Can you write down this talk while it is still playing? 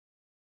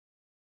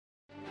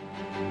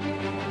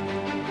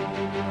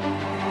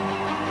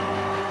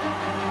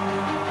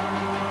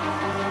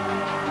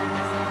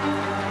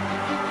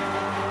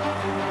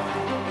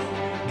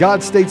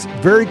God states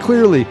very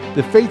clearly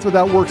that faith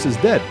without works is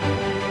dead.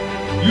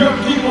 You have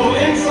people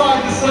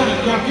inside the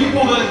Senate. You have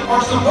people that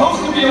are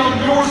supposed to be on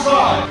your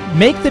side.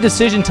 Make the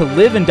decision to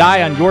live and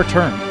die on your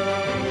terms.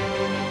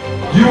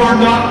 You are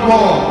not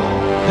wrong.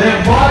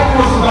 That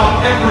Biden was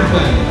about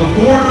everything. The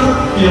border,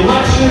 the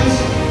elections.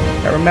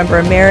 Remember,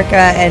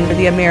 America and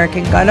the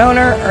American gun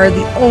owner are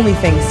the only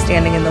things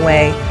standing in the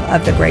way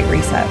of the Great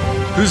Reset.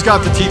 Who's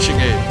got the teaching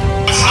aid?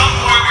 At some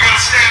point, we got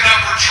to stand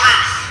up for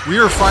truth. We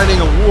are fighting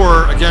a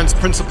war against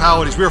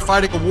principalities. We are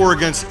fighting a war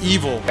against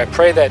evil. I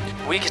pray that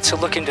we get to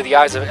look into the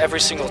eyes of every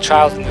single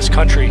child in this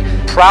country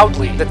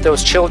proudly, that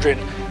those children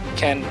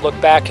can look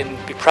back and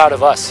be proud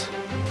of us,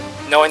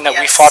 knowing that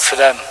we fought for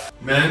them.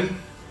 Men,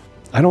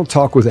 I don't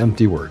talk with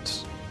empty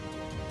words.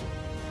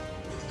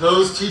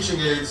 those teaching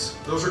aids,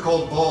 those are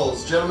called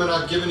balls. Gentlemen,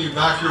 I've given you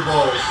back your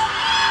balls.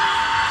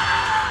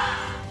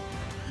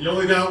 You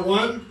only got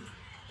one?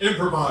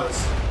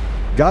 Improvise.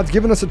 God's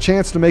given us a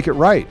chance to make it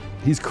right.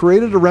 He's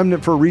created a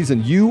remnant for a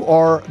reason. You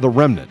are the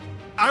remnant.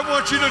 I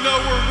want you to know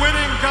we're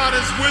winning. God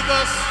is with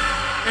us.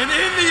 And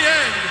in the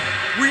end,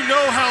 we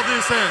know how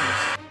this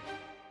ends.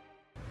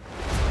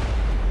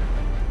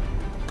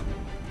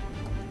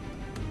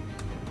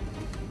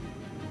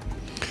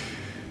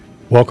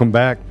 Welcome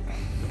back.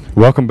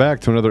 Welcome back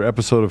to another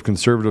episode of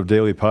Conservative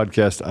Daily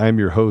Podcast. I'm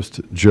your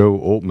host, Joe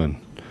Oltman.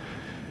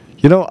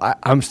 You know,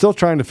 I'm still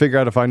trying to figure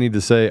out if I need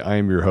to say I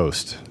am your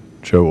host,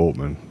 Joe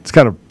Oltman. It's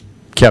kind of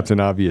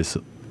Captain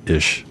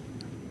Obvious-ish.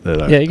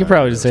 Yeah, you could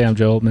probably just say I'm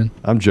Joe Oltman.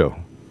 I'm Joe.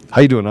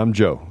 How you doing? I'm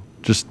Joe.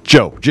 Just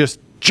Joe. Just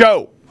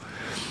Joe.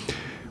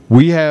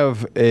 We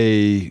have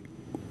a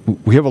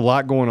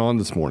lot going on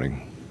this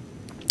morning.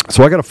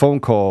 So I got a phone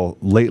call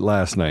late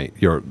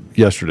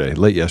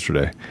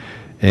yesterday,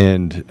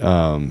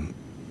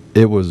 and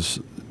it was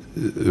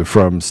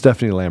from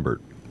Stephanie Lambert.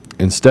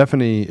 And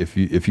Stephanie, if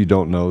you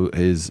don't know,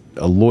 is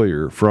a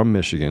lawyer from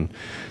Michigan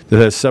that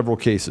has several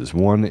cases,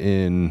 one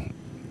in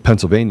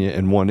Pennsylvania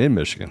and one in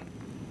Michigan.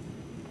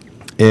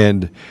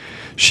 And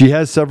she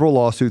has several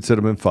lawsuits that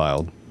have been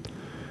filed.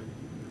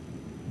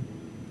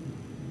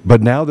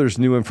 But now there's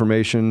new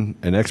information,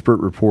 an expert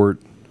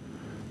report,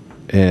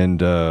 and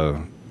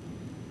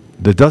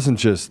that doesn't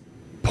just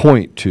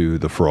point to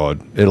the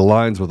fraud. It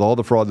aligns with all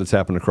the fraud that's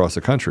happened across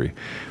the country.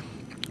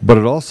 But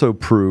it also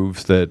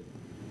proves that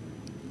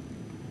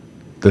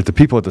the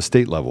people at the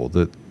state level,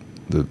 the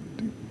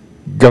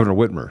Governor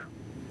Whitmer,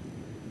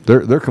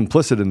 they're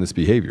complicit in this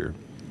behavior.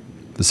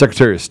 The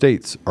Secretary of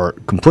States are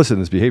complicit in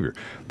this behavior.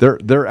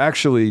 They're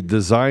actually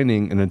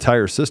designing an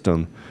entire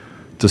system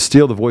to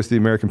steal the voice of the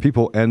American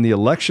people. And the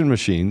election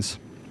machines,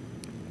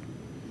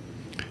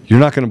 you're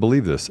not going to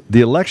believe this.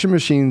 The election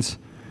machines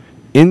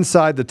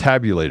inside the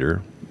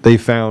tabulator, they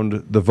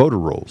found the voter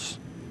rolls.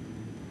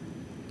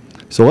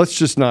 So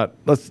let's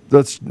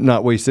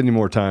not waste any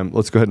more time.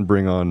 Let's go ahead and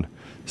bring on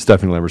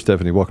Stephanie Lambert.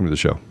 Stephanie, welcome to the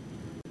show.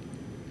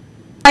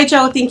 Hi,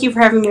 Joe. Thank you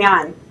for having me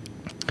on.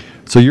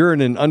 So you're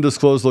in an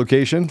undisclosed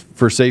location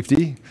for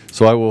safety.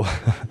 So I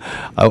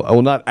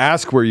will not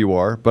ask where you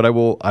are, but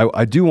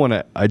I do want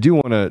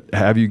to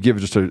have you give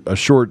just a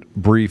short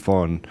brief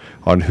on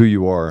who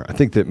you are. I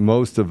think that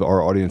most of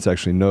our audience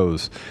actually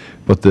knows,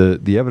 but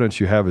the evidence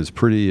you have is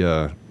pretty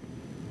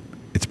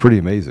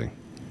amazing.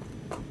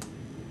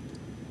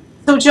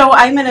 So, Joe,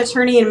 I'm an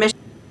attorney in Michigan.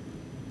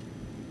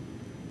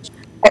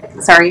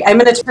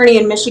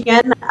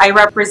 I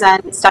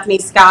represent Stephanie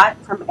Scott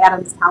from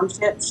Adams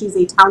Township. She's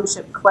a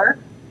township clerk.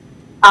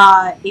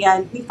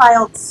 And we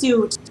filed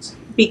suit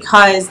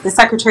because the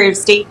Secretary of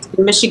State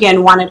in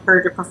Michigan wanted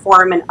her to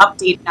perform an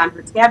update on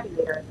her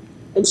tabulator.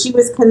 And she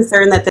was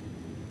concerned that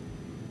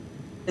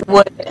it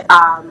would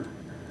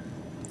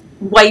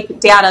wipe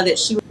data that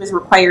she was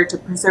required to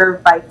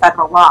preserve by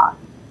federal law.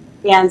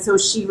 And so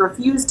she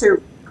refused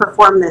to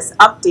perform this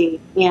update,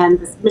 and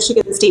the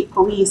Michigan State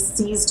Police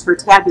seized her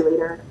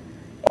tabulator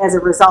as a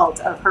result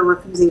of her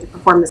refusing to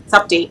perform this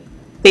update.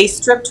 They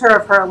stripped her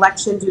of her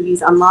election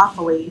duties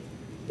unlawfully,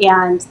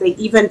 and they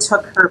even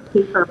took her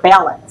paper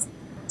ballots.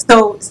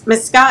 So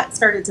Ms. Scott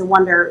started to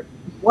wonder,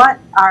 what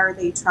are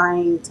they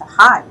trying to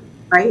hide,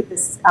 right?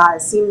 This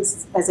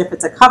seems as if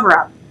it's a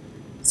cover-up.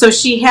 So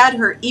she had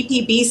her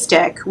EPB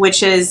stick,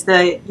 which is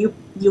the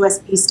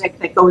USB stick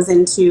that goes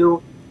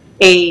into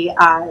a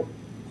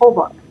poll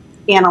book,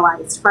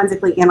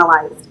 forensically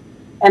analyzed.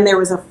 And there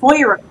was a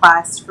FOIA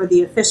request for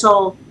the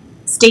official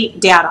state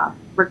data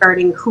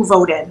regarding who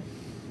voted.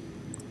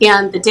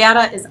 And the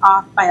data is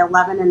off by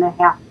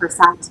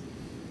 11.5%.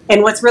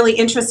 And what's really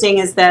interesting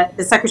is that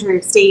the Secretary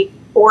of State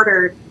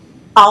ordered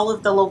all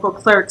of the local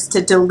clerks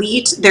to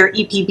delete their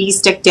EPB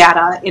stick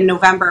data in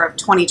November of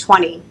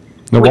 2020,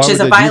 which is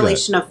a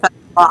violation of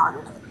federal law.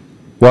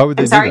 Why would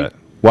they do that?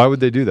 Why would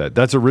they do that?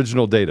 That's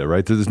original data,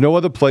 right? There's no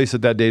other place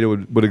that data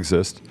would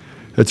exist.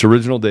 It's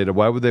original data.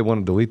 Why would they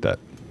want to delete that?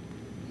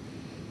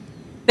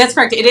 That's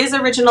correct. It is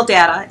original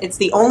data. It's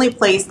the only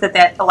place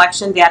that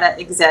election data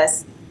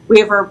exists. We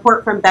have a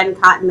report from Ben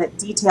Cotton that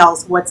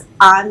details what's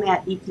on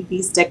that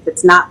EPB stick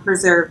that's not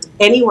preserved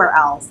anywhere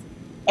else.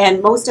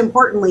 And most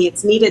importantly,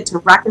 it's needed to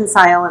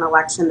reconcile an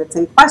election that's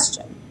in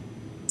question.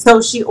 So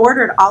she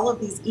ordered all of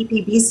these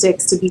EPB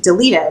sticks to be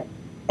deleted.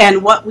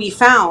 And what we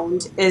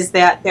found is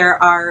that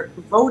there are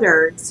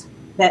voters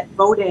that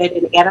voted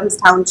in Adams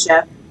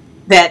Township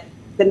that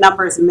the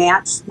numbers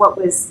match what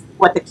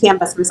the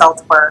canvass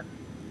results were,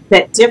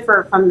 that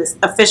differ from the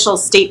official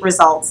state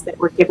results that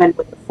were given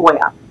with the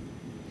FOIA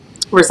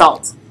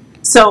results.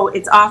 So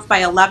it's off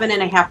by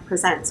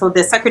 11.5%. So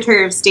the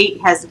Secretary of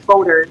State has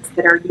voters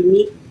that are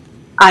unique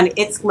on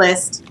its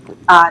list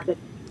that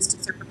used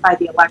to certify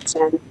the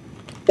election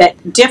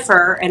that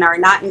differ and are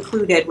not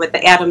included with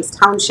the Adams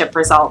Township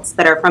results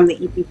that are from the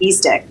EPB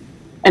stick.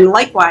 And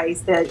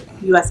likewise, the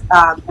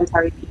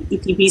the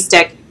EPB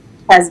stick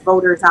has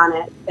voters on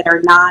it that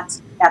are not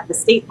at the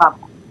state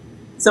level.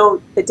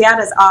 So the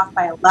data is off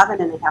by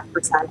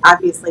 11.5%.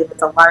 Obviously,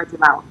 that's a large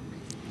amount.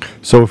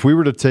 So if we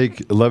were to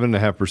take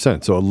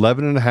 11.5%, so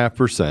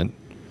 11.5%,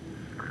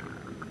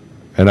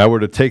 and I were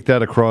to take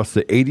that across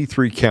the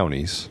 83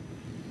 counties,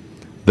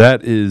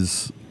 that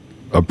is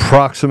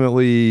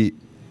approximately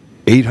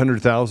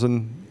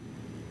 800,000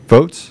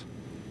 votes.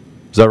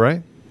 Is that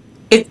right?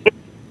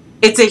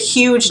 It's a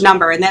huge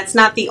number, and that's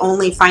not the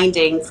only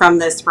finding from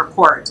this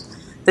report.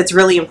 That's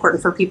really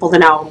important for people to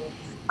know.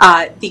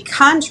 The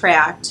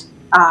contract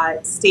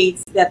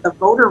states that the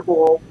voter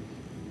roll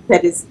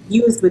that is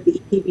used with the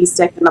EPB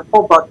stick in the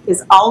poll book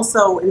is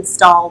also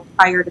installed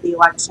prior to the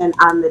election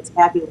on the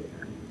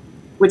tabulator,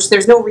 which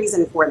there's no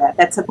reason for that.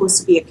 That's supposed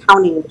to be a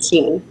counting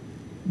machine.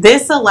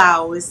 This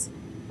allows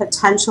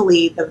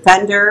potentially the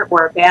vendor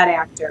or a bad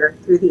actor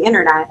through the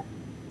internet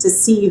to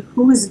see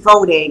who's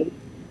voting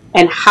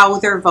and how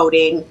they're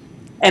voting,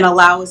 and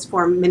allows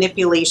for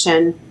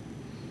manipulation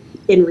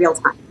in real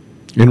time.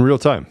 In real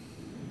time.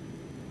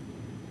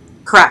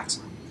 Correct.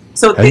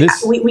 So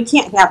we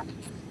can't have.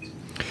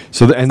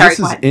 So this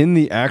is in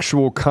the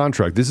actual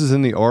contract. This is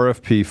in the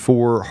RFP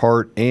for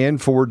Hart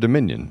and for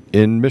Dominion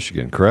in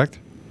Michigan, correct?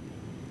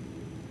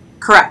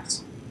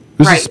 Correct.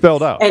 This is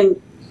spelled out.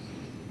 And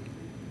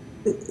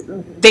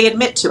they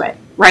admit to it,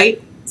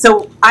 right?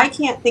 So I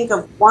can't think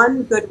of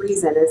one good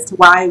reason as to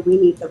why we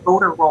need the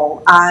voter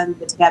roll on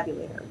the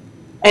tabulator.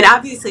 And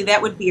obviously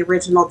that would be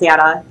original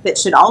data that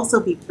should also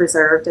be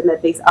preserved and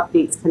that these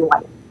updates can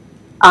wipe.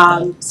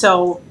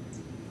 So,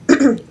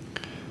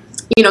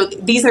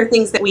 these are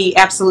things that we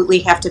absolutely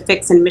have to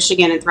fix in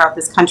Michigan and throughout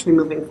this country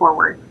moving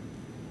forward.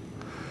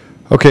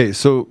 Okay,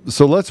 so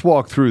let's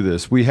walk through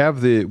this. We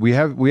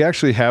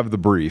actually have the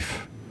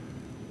brief.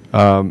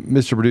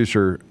 Mr.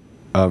 Producer,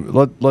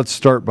 let's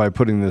start by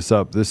putting this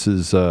up. This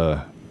is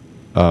the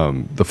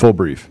full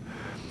brief.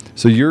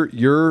 So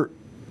you're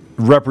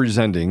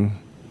representing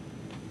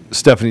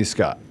Stephanie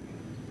Scott,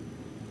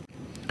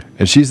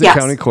 and she's the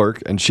county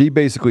clerk. And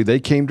they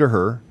came to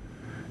her,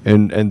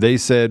 and they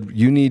said,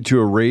 you need to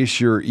erase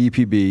your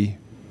EPB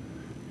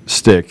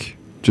stick.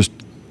 Just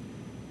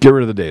get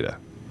rid of the data.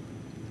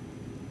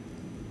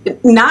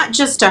 Not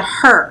just to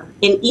her.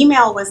 An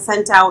email was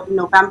sent out in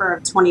November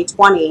of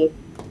 2020,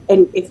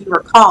 and if you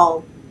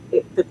recall,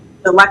 the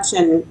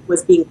election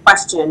was being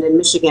questioned in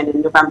Michigan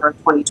in November of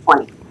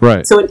 2020.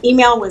 Right. So an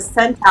email was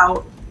sent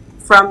out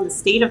from the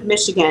state of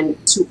Michigan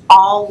to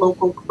all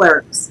local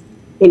clerks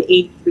in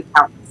 83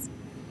 counties.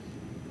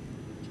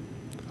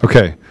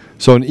 Okay.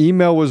 So an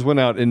email went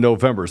out in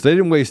November. So they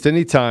didn't waste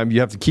any time. You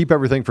have to keep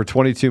everything for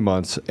 22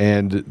 months.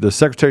 And the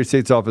Secretary of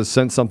State's office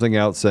sent something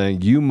out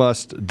saying you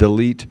must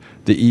delete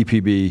the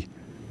EPB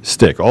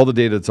stick, all the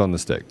data that's on the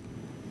stick.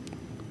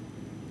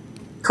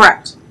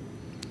 Correct.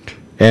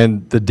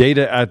 And the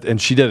data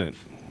and she didn't.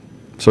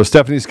 So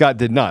Stephanie Scott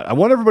did not. I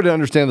want everybody to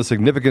understand the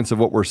significance of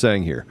what we're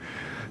saying here.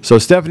 So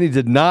Stephanie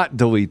did not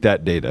delete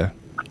that data.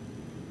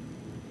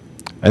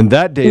 And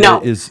that data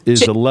is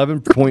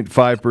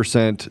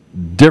 11.5%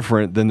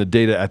 different than the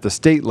data at the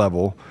state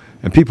level,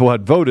 and people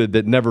had voted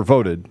that never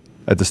voted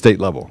at the state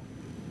level.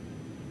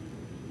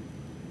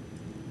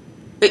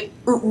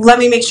 Let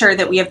me make sure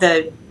that we have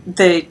the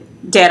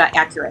data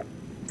accurate.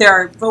 There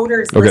are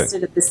voters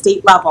listed at the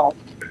state level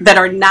that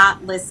are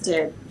not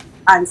listed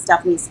on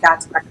Stephanie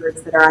Scott's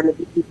records that are on the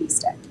EPB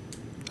stick.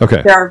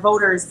 Okay. There are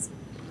voters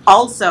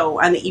also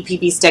on the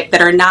EPB stick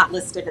that are not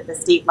listed at the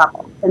state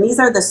level. And these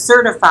are the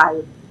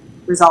certified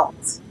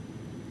results.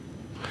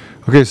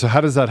 Okay, so how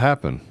does that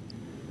happen?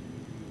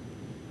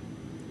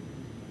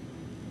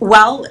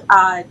 Well,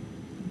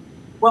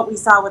 what we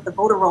saw with the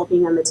voter roll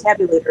being on the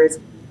tabulator is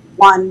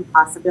one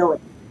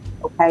possibility.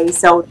 Okay,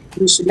 so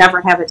we should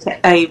never have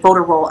a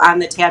voter roll on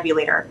the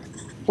tabulator.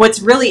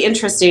 What's really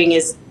interesting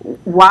is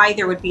why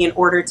there would be an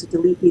order to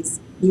delete these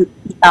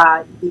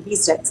EPB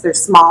sticks. They're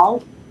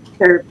small.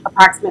 They're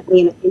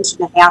approximately 1.5 inches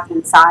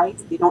in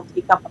size. They don't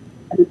take up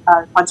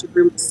a bunch of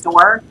room to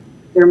store.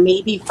 They're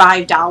maybe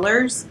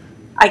 $5.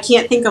 I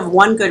can't think of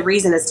one good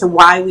reason as to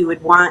why we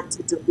would want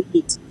to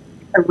delete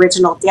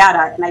original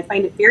data. And I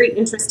find it very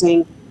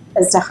interesting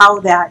as to how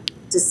that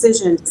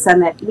decision to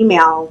send that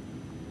email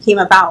came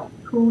about.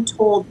 Who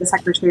told the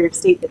Secretary of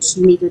State that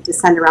she needed to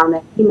send around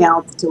that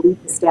email to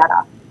delete this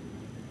data?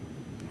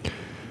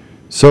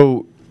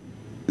 So,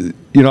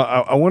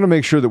 I want to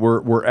make sure that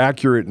we're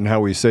accurate in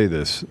how we say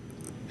this.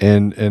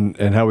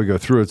 and how we go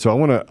through it. So I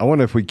want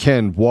to, if we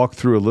can, walk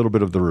through a little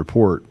bit of the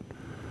report,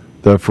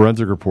 the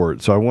forensic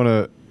report. So I want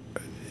to,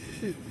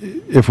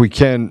 if we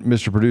can,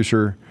 Mr.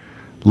 Producer,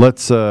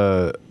 let's,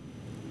 I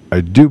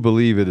do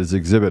believe it is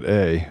Exhibit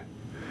A.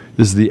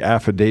 This is the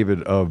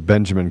affidavit of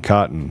Benjamin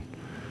Cotton.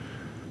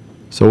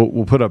 So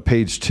we'll put up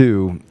page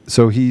 2.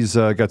 So he's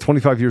got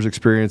 25 years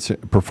experience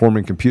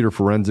performing computer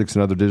forensics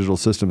and other digital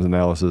systems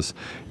analysis,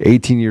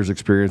 18 years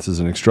experience as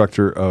an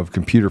instructor of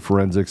computer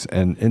forensics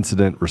and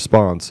incident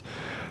response.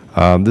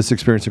 This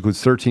experience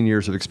includes 13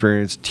 years of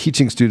experience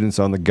teaching students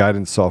on the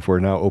guidance software,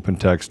 now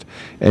OpenText,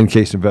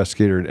 NCASE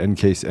Investigator, and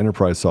NCASE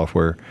Enterprise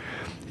software.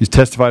 He's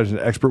testified as an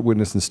expert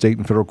witness in state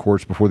and federal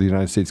courts before the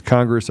United States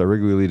Congress. I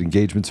regularly lead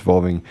engagements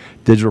involving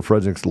digital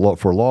forensics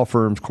for law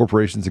firms,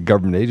 corporations, and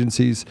government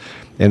agencies,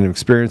 and an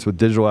experience with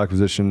digital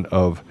acquisition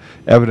of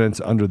evidence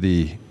under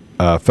the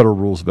federal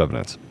rules of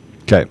evidence.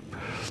 Okay.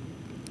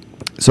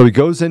 So he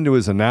goes into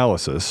his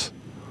analysis,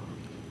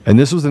 and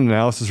this was an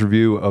analysis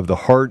review of the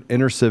Hart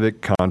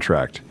Intercivic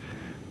contract,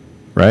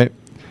 right?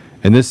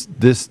 And this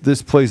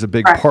plays a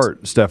big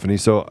part, Stephanie.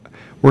 So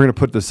we're going to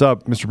put this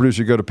up. Mr.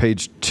 Producer, go to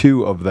page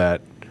 2 of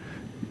that.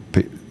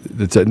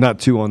 It's not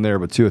 2 on there,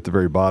 but 2 at the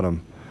very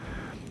bottom.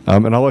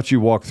 And I'll let you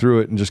walk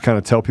through it and just kind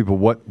of tell people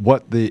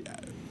what the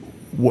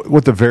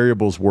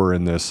variables were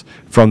in this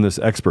from this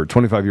expert,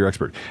 25-year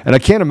expert. And I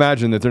can't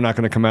imagine that they're not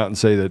going to come out and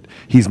say that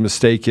he's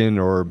mistaken,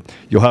 or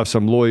you'll have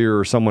some lawyer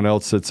or someone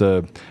else that's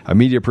a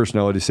media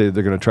personality say that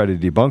they're going to try to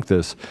debunk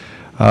this.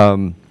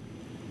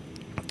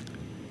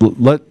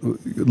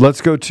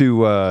 Let's go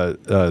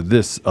to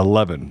this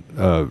 11.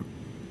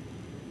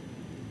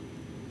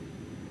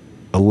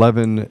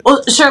 11.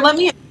 Well, sure. Let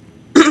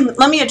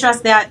me address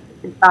that,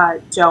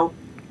 Joe.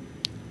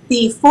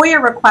 The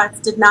FOIA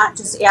request did not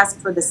just ask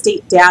for the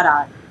state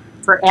data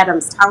for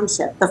Adams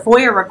Township. The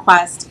FOIA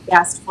request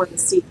asked for the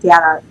state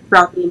data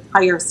throughout the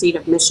entire state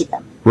of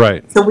Michigan.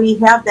 Right. So we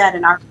have that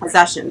in our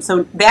possession.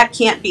 So that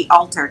can't be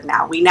altered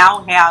now. We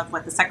now have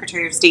what the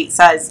Secretary of State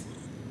says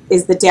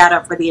is the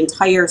data for the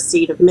entire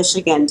state of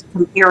Michigan to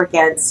compare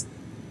against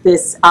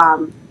this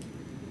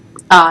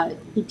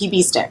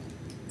EPB stick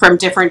from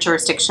different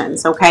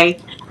jurisdictions, okay?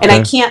 And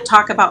I can't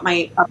talk about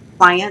my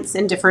clients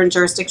in different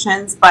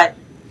jurisdictions, but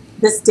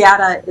this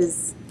data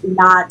is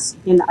not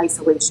in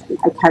isolation.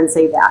 I can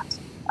say that.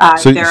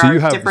 So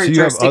you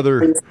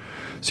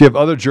have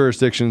other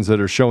jurisdictions that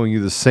are showing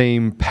you the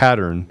same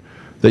pattern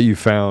that you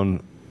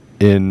found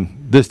in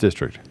this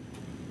district.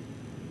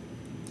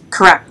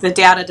 Correct. The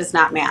data does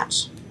not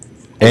match.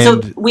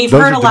 And so we've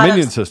those heard are a lot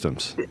Dominion of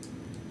systems.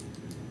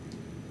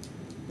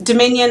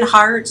 Dominion,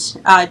 Hart,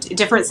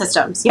 different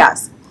systems.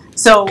 Yes.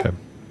 So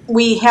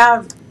we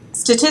have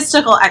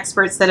statistical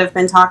experts that have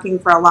been talking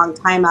for a long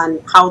time on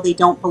how they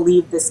don't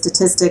believe the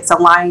statistics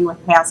align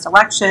with past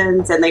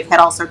elections, and they've had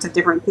all sorts of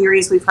different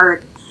theories we've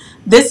heard.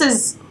 This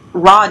is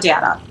raw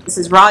data. This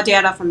is raw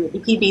data from the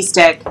EPB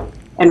stick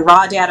and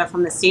raw data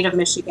from the state of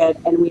Michigan,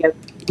 and we have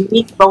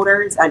unique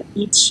voters on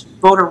each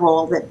voter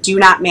roll that do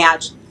not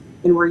match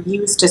and were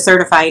used to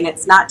certify, and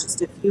it's not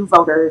just a few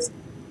voters.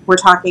 We're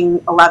talking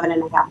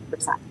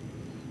 11.5%.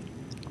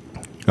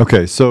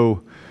 Okay,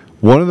 so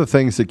one of the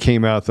things that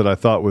came out that I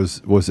thought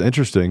was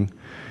interesting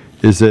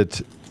is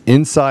that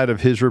inside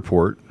of his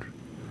report,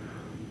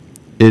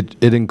 it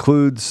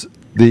includes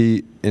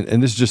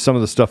and this is just some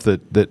of the stuff that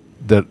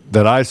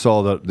I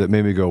saw that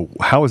made me go,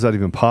 how is that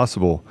even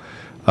possible?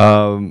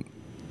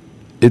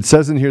 It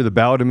says in here the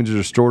ballot images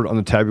are stored on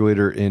the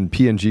tabulator in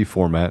PNG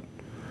format.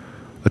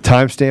 A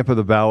timestamp of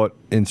the ballot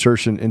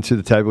insertion into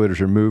the tabulator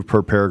is removed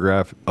per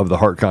paragraph of the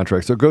Hart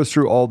contract. So it goes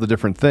through all the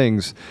different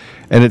things,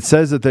 and it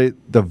says that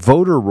the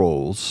voter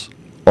rolls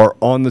are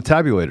on the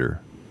tabulator.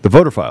 The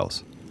voter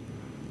files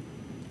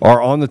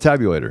are on the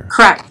tabulator.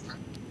 Correct.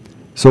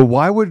 So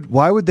why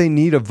would they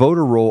need a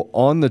voter roll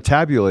on the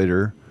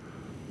tabulator?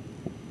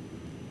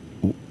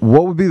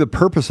 What would be the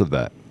purpose of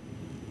that?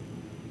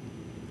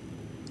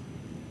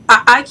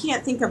 I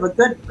can't think of a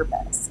good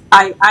purpose.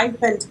 I've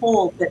been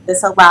told that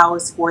this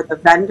allows for the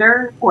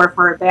vendor or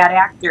for a bad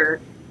actor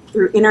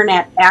through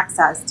internet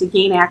access to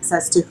gain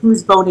access to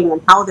who's voting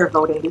and how they're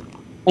voting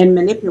and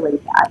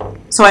manipulate that.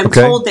 So I'm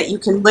told that you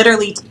can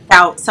literally take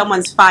out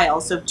someone's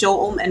file. So if Joe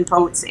Oltmann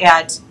votes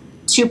at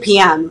 2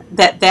 p.m.,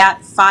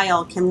 that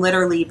file can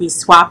literally be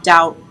swapped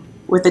out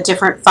with a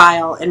different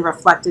file and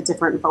reflect a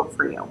different vote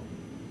for you.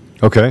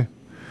 Okay.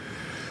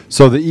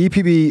 So the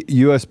EPB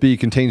USB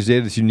contains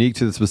data that's unique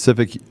to the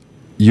specific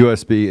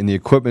USB and the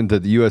equipment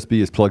that the USB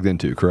is plugged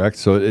into, correct?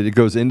 So it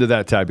goes into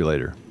that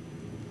tabulator.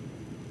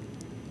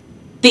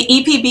 The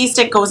EPB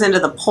stick goes into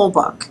the poll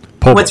book.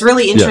 What's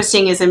really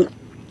interesting is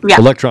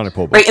electronic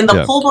poll book. Right, in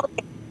the poll book,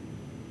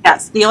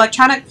 yes, the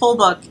electronic poll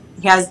book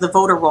has the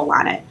voter roll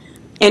on it.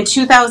 In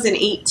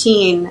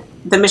 2018,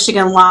 the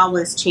Michigan law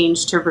was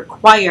changed to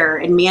require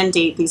and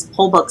mandate these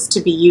poll books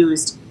to be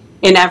used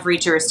in every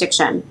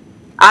jurisdiction.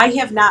 I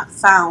have not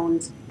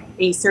found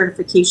a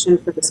certification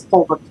for this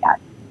poll book yet.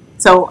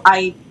 So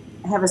I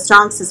have a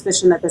strong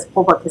suspicion that this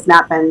poll book has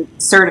not been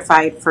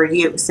certified for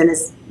use and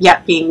is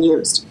yet being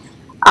used.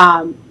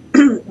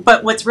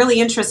 But what's really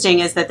interesting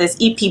is that this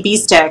EPB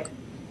stick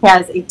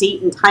has a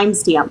date and time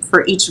stamp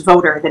for each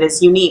voter that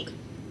is unique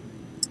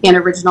in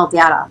original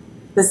data.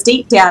 The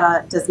state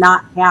data does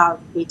not have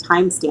a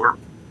timestamp.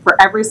 For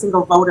every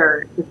single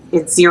voter,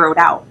 it's zeroed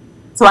out.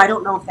 So I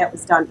don't know if that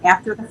was done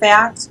after the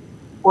fact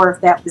or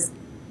if that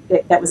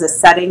was a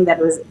setting that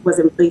was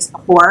in place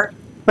before.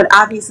 But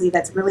obviously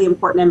that's really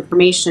important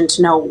information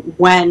to know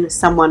when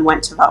someone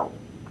went to vote.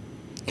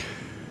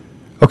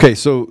 Okay,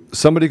 so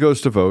somebody goes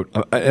to vote,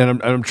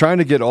 and I'm trying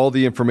to get all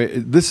the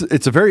information.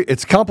 It's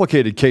a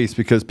complicated case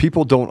because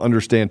people don't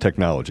understand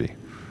technology.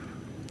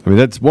 I mean,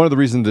 that's one of the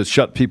reasons that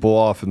shut people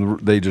off and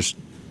they just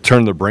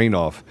turn their brain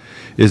off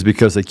is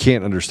because they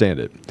can't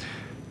understand it.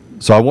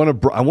 So I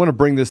want to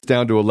bring this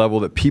down to a level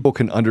that people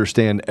can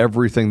understand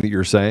everything that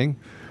you're saying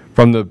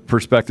from the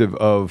perspective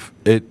of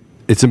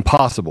it's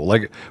impossible.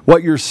 Like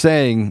what you're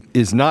saying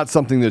is not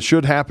something that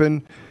should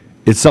happen.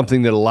 It's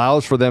something that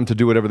allows for them to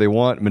do whatever they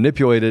want,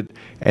 manipulate it,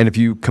 and if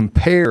you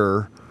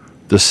compare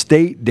the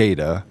state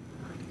data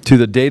to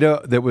the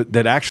data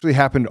that actually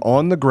happened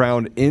on the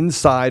ground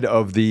inside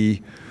of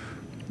the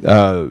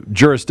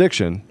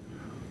jurisdiction,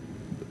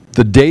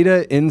 the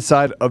data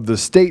inside of the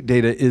state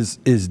data is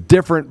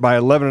different by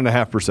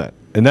 11.5%,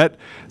 and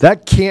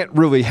that can't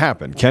really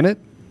happen, can it?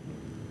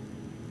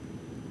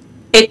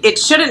 It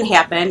shouldn't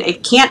happen.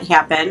 It can't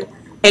happen.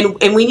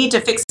 And we need to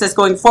fix this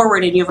going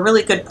forward. And you have a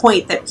really good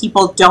point that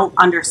people don't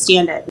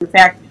understand it. In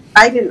fact,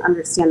 I didn't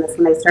understand this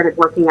when I started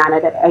working on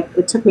it.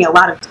 It took me a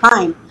lot of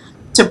time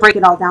to break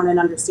it all down and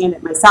understand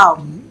it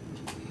myself.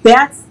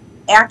 That's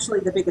actually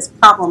the biggest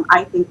problem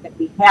I think that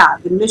we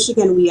have. In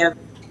Michigan, we have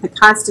the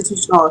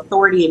constitutional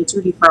authority and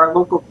duty for our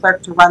local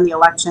clerk to run the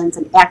elections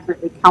and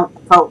accurately count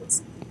the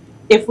votes.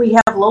 If we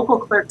have local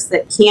clerks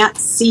that can't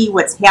see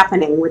what's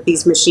happening with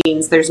these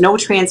machines, there's no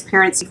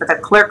transparency for the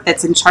clerk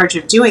that's in charge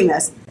of doing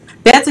this,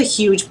 that's a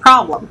huge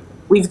problem.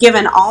 We've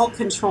given all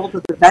control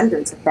to the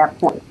vendors at that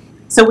point.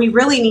 So we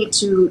really need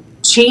to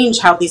change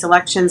how these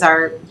elections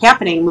are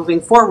happening moving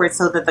forward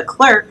so that the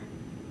clerk,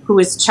 who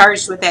is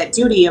charged with that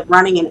duty of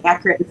running an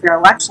accurate and fair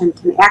election,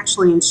 can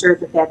actually ensure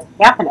that that's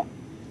happening.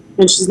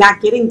 And she's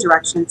not getting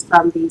directions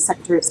from the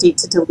Secretary of State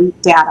to delete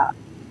data.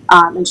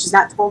 And she's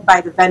not told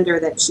by the vendor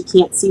that she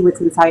can't see what's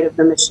inside of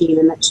the machine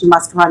and that she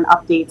must run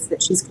updates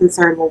that she's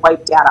concerned will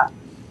wipe data.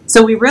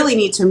 So we really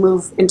need to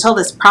move, until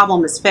this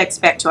problem is fixed,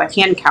 back to a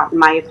hand count, in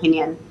my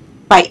opinion,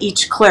 by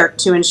each clerk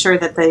to ensure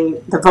that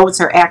the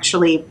votes are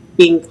actually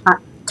being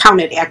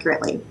counted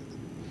accurately.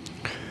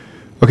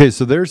 Okay,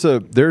 so there's a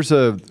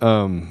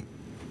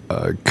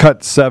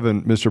cut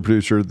 7, Mr.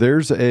 Producer.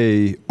 There's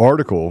a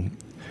article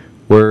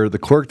where the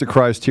clerk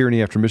decries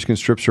tyranny after Michigan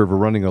strips her of a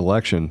running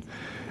election,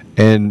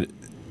 and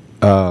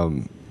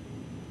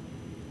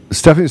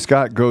Stephanie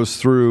Scott goes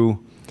through.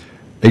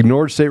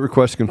 Ignored state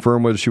requests to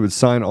confirm whether she would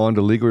sign on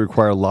to legally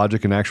require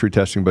logic and actuary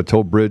testing, but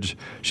told Bridge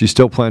she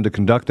still planned to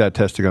conduct that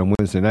testing on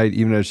Wednesday night,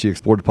 even as she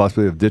explored the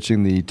possibility of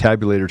ditching the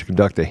tabulator to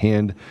conduct a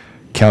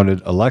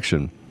hand-counted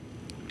election.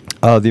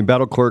 The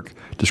embattled clerk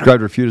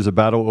described her feud as a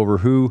battle over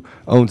who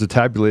owns a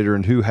tabulator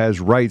and who has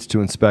rights to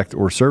inspect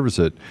or service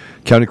it.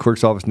 County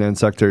Clerk's Office and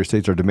Secretary of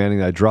State are demanding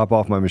that I drop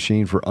off my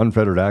machine for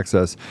unfettered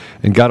access,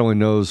 and God only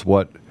knows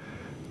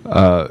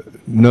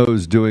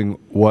doing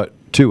what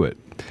to it.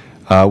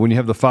 When you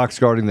have the fox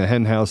guarding the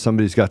hen house,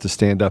 somebody's got to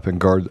stand up and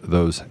guard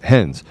those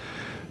hens.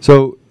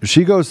 So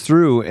she goes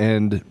through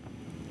and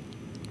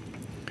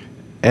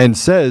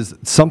says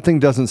something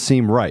doesn't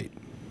seem right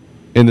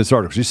in this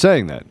article. She's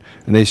saying that.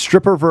 And they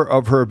strip her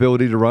of her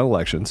ability to run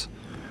elections.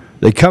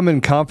 They come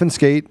and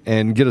confiscate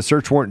and get a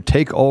search warrant and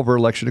take all of her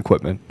election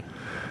equipment.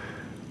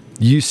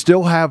 You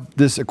still have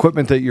this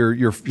equipment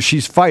that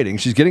she's fighting.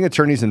 She's getting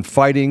attorneys and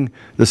fighting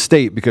the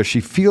state because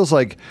she feels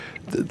like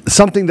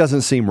something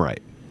doesn't seem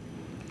right.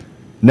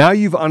 Now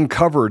you've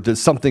uncovered that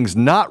something's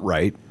not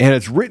right, and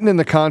it's written in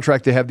the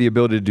contract to have the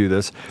ability to do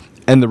this,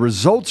 and the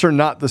results are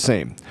not the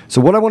same. So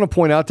what I want to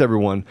point out to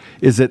everyone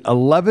is that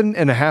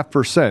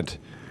 11.5%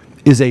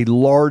 is a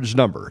large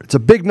number. It's a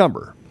big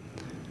number.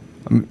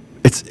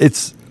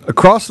 It's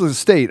across the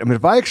state. I mean,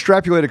 if I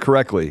extrapolate it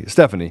correctly,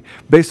 Stephanie,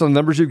 based on the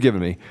numbers you've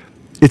given me,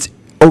 it's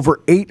over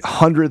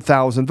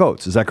 800,000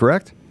 votes. Is that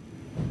correct?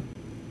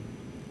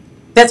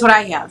 That's what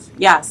I have,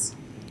 yes.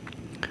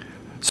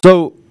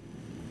 So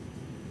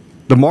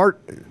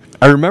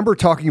I remember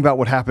talking about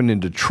what happened in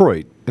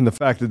Detroit and the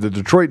fact that the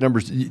Detroit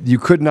numbers, it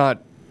could not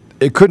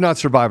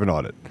survive an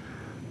audit.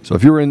 So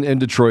if you were in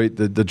Detroit,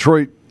 the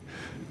Detroit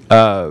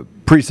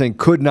precinct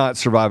could not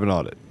survive an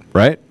audit,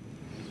 right?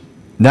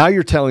 Now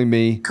you're telling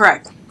me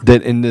correct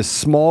that in this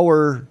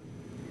smaller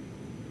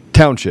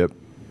township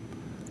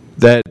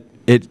that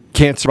it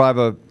can't survive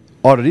an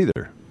audit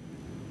either.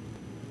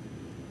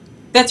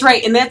 That's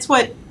right, and that's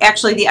what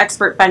actually the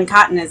expert Ben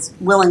Cotton is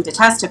willing to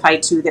testify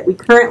to, that we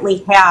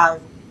currently have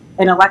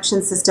an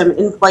election system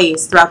in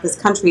place throughout this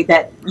country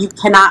that you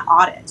cannot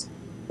audit.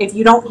 If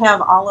you don't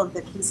have all of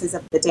the pieces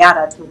of the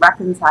data to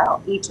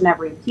reconcile each and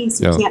every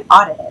piece, you can't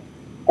audit it.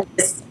 And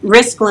this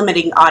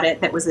risk-limiting audit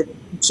that was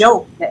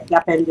joke that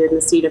happened in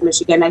the state of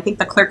Michigan. I think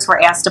the clerks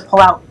were asked to pull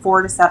out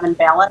 4 to 7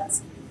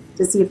 ballots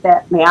to see if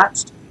that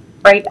matched,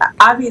 right?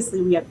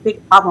 Obviously, we have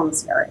big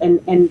problems here,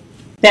 and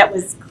that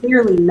was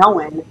clearly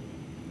known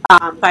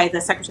by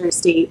the Secretary of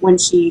State when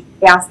she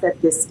asked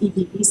that this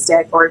EPP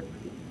stick, or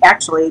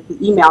actually the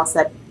email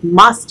said,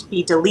 must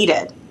be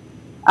deleted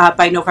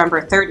by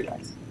November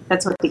 30th.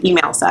 That's what the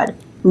email said.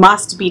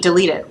 Must be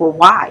deleted. Well,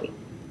 why?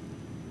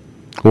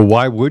 Well,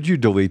 why would you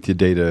delete the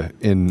data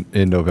in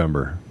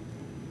November?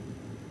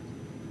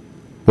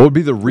 What would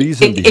be the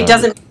reason behind it?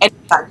 Doesn't make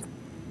any sense.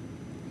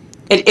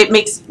 It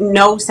makes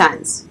no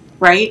sense,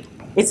 right?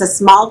 It's a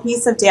small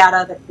piece of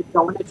data that could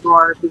go in a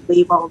drawer, be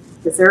labeled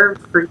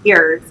reserved for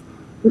years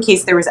in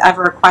case there was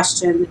ever a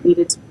question that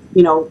needed to,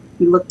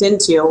 be looked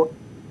into.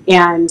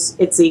 And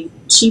it's a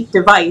cheap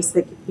device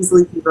that could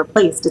easily be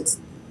replaced. It's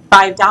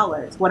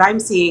 $5. What I'm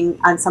seeing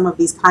on some of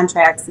these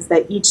contracts is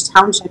that each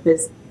township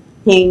is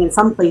paying, in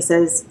some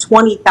places,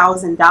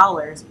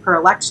 $20,000 per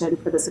election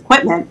for this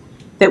equipment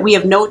that we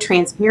have no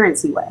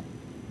transparency with.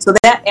 So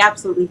that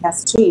absolutely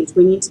has to change.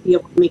 We need to be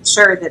able to make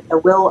sure that the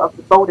will of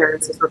the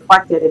voters is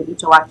reflected in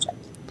each election.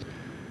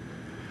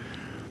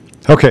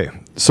 Okay,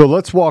 so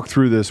let's walk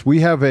through this. We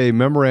have a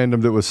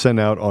memorandum that was sent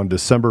out on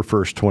December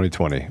 1st,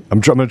 2020. I'm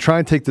going to try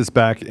and take this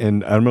back,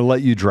 and I'm going to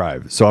let you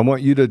drive. So I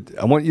want you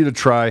to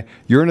try.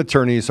 You're an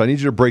attorney, so I need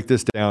you to break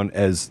this down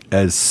as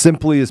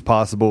simply as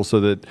possible so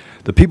that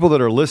the people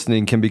that are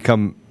listening can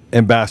become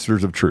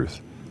ambassadors of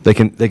truth. They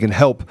can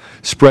help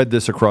spread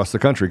this across the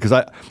country,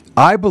 because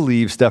I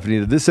believe, Stephanie,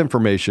 that this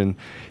information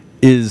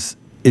is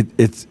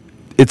it's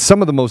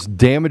some of the most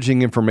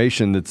damaging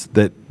information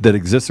that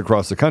exists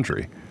across the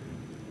country.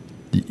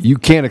 You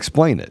can't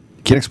explain it.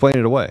 You can't explain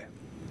it away.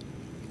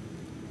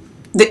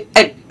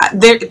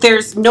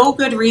 There's no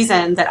good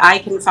reason that I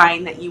can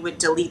find that you would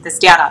delete this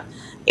data.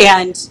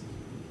 And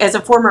as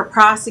a former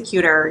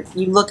prosecutor,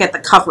 you look at the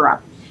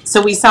cover-up.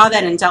 So we saw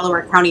that in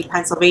Delaware County,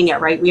 Pennsylvania,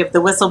 right? We have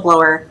the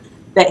whistleblower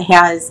that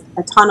has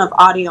a ton of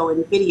audio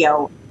and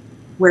video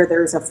where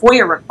there's a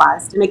FOIA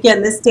request. And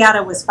again, this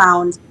data was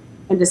found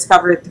and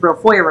discovered through a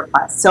FOIA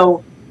request.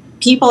 So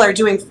people are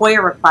doing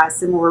FOIA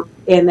requests,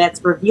 and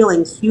that's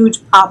revealing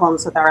huge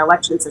problems with our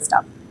election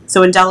system.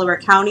 So in Delaware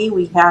County,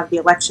 we have the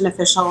election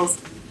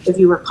officials, if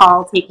you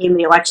recall, taking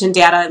the election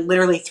data and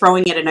literally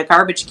throwing it in a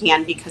garbage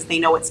can because they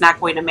know it's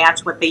not going to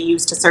match what they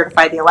used to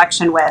certify the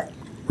election with.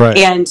 Right.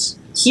 And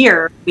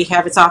here we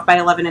have it's off by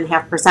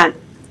 11.5%.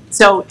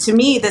 So to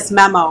me, this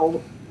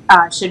memo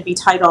should be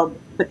titled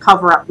the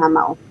cover-up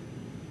memo.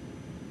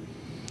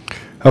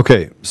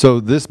 Okay,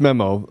 so this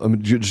memo,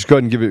 just go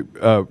ahead and give it,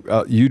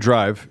 you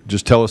drive,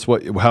 just tell us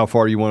how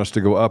far you want us to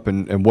go up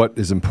and what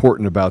is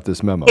important about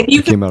this memo. If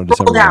you can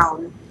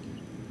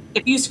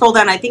scroll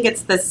down, I think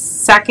it's the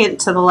second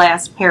to the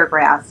last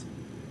paragraph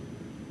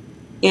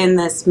in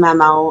this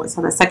memo. It's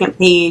on the second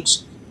page,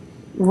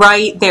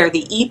 right there,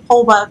 the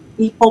e-poll book,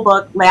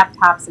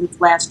 laptops, and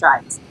flash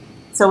drives.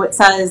 So it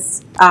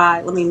says,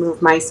 let me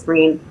move my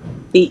screen.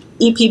 The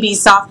EPB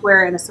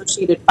software and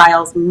associated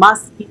files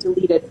must be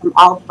deleted from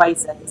all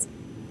devices,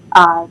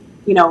 following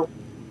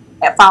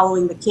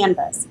the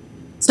canvass.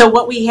 So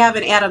what we have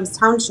in Adams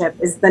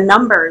Township is the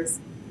numbers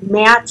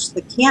match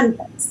the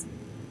canvass,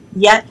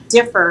 yet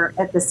differ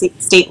at the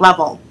state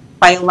level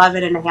by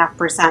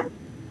 11.5%.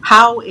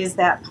 How is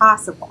that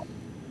possible?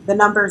 The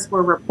numbers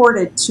were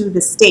reported to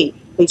the state.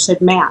 They should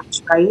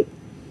match, right?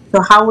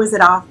 So how is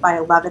it off by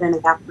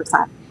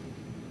 11.5%?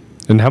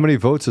 And how many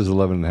votes is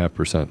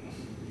 11.5%?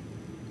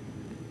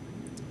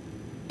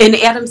 In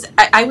Adams,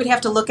 I would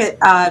have to look at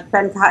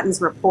Ben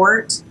Cotton's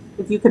report.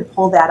 If you could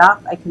pull that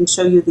up, I can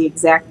show you the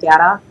exact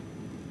data.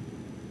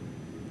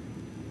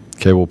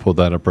 Okay, we'll pull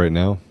that up right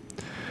now.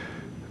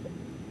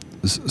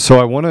 So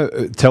I want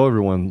to tell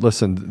everyone,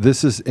 listen,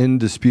 this is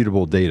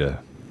indisputable data.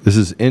 This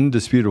is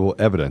indisputable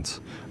evidence,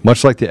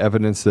 much like the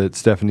evidence that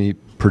Stephanie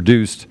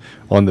produced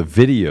on the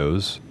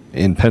videos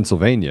in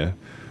Pennsylvania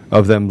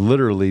of them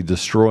literally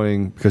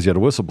destroying, because you had a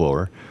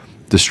whistleblower,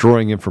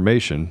 destroying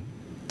information,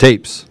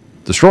 tapes,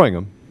 destroying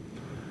them.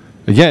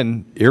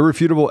 Again,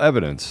 irrefutable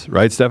evidence,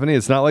 right, Stephanie?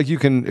 It's not like you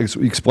can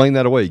explain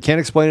that away. You can't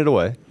explain it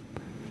away.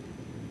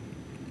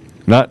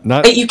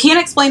 You can't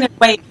explain it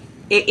away.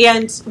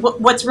 And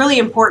what's really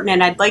important,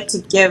 and I'd like to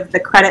give the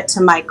credit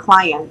to my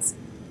clients,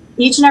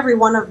 each and every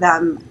one of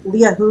them,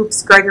 Leah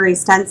Hoops, Gregory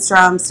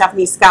Stenstrom,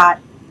 Stephanie Scott,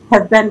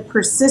 have been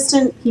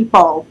persistent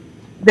people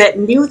that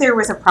knew there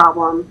was a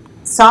problem,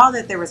 saw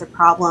that there was a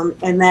problem,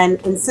 and then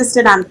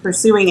insisted on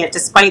pursuing it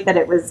despite that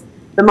it was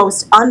the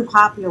most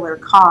unpopular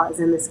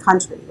cause in this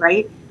country,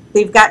 right?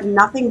 They've gotten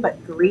nothing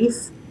but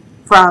grief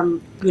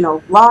from,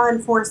 law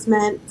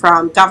enforcement,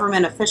 from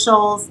government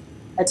officials,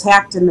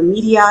 attacked in the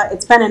media.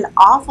 It's been an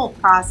awful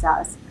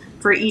process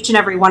for each and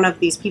every one of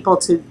these people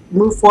to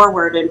move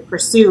forward and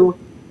pursue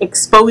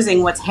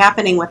exposing what's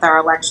happening with our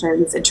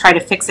elections and try to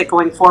fix it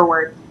going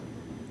forward.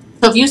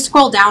 So if you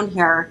scroll down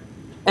here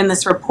in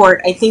this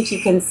report, I think you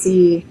can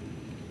see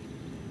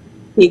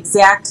the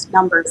exact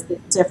numbers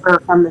that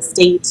differ from the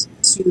state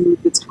to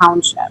the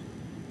township.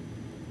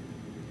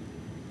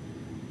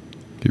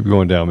 Keep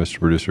going down, Mr.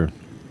 Producer.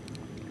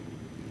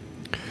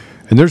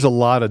 And there's a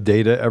lot of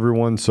data,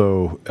 everyone,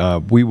 so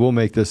we will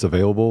make this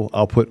available.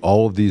 I'll put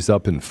all of these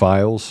up in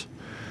files.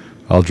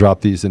 I'll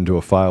drop these into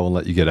a file and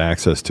let you get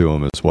access to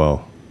them as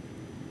well.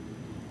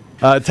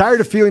 Tired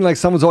of feeling like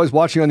someone's always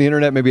watching on the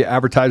internet? Maybe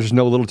advertisers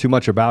know a little too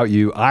much about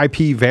you.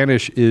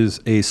 IPVanish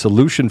is a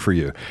solution for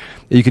you.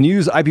 You can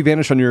use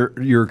IPVanish on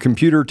your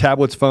computer,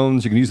 tablets,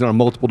 phones. You can use it on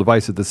multiple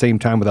devices at the same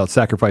time without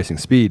sacrificing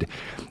speed.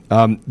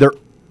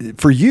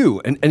 For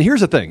you, and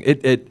here's the thing,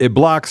 it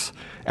blocks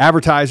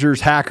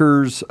advertisers,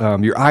 hackers,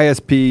 your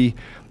ISP,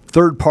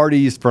 third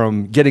parties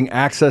from getting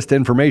access to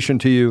information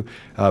to you,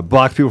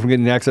 blocks people from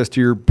getting access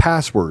to your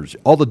passwords.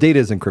 All the data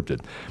is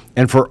encrypted.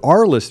 And for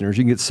our listeners,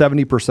 you can get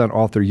 70%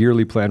 off their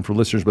yearly plan for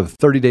listeners with a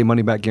 30-day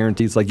money-back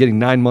guarantee. It's like getting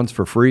 9 months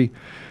for free.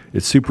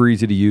 It's super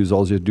easy to use.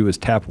 All you have to do is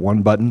tap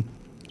one button.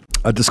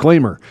 A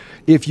disclaimer,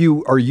 if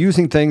you are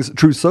using things,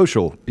 Truth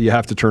Social, you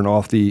have to turn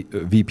off the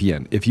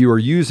VPN. If you are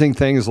using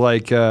things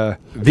like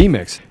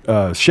vMix,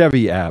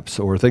 Chevy apps,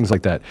 or things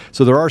like that.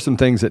 So there are some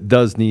things that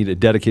does need a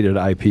dedicated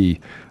IP,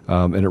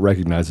 and it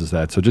recognizes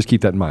that. So just keep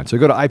that in mind. So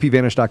go to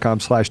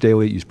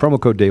ipvanish.com/daily, use promo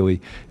code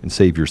daily, and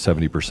save your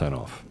 70%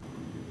 off.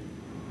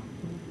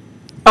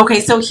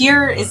 Okay, so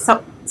here is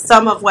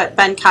some of what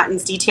Ben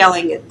Cotton's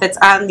detailing that's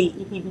on the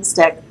EPB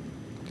stick.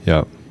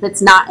 Yeah.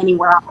 That's not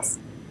anywhere else.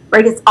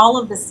 Right, it's all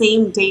of the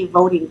same day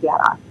voting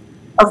data.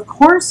 Of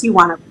course you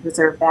want to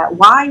preserve that.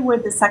 Why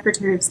would the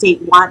Secretary of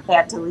State want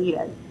that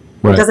deleted?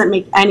 Right. It doesn't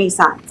make any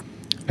sense.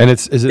 And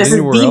is it anywhere else?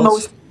 This is the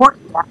most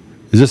important data.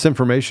 Is this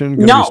information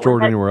going to be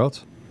stored anywhere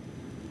else?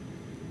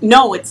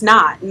 No, it's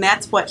not. And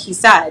that's what he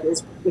said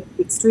is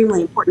extremely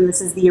important. This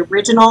is the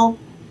original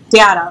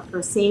data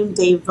for same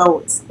day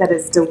votes that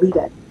is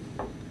deleted.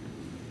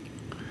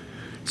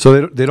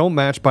 So they don't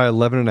match by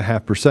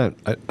 11.5%.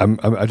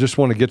 I just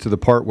want to get to the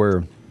part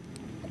where...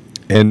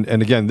 And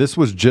again, this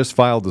was just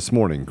filed this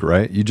morning,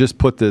 right? You just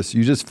filed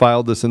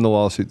this in the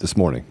lawsuit this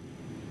morning.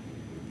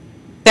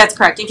 That's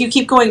correct. If you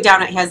keep going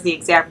down, it has the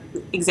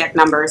exact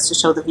numbers to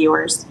show the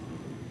viewers.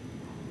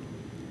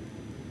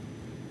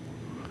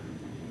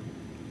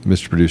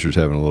 Mr. Producer's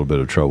having a little bit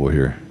of trouble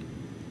here.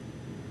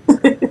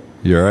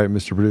 You all right,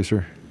 Mr.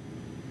 Producer?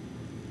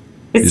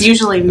 It's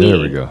usually me.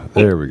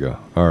 There we go.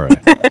 All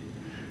right.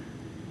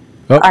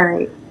 Oh, all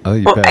right. I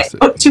think you passed it.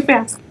 Oh, too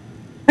fast.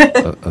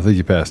 I think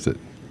you passed it.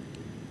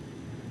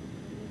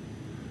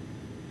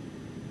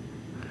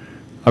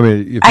 I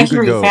mean, if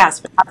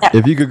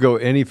you could go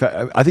any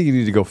faster, I think you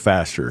need to go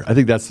faster. I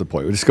think that's the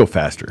point. Just go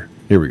faster.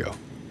 Here we go.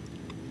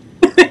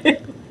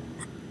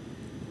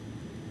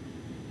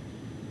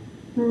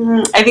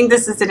 I think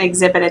this is an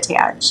exhibit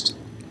attached.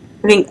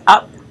 I think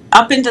up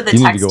into the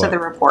text of the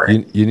report.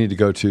 You need to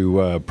go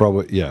to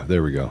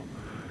there we go.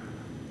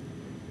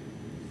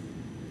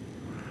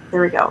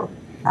 There we go.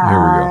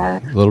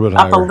 A little bit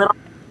higher. Up a little.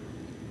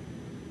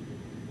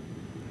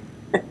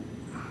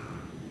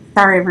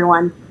 Sorry,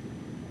 everyone.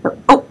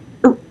 Oh,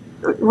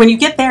 when you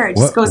get there, it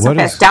just goes so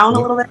fast. Down a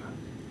little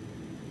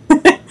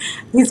bit.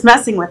 He's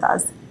messing with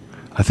us.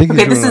 I think.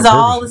 Okay, this is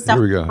all the stuff.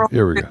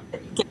 Here we go.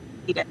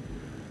 Get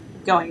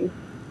going.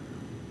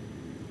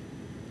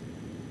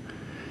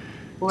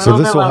 So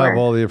this will have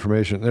all the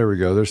information. There we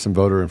go. There's some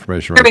voter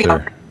information right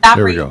there.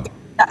 There we go.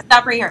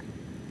 Stop right here.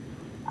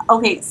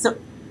 Okay,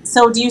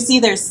 so do you see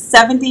there's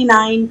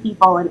 79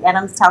 people in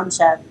Adams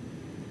Township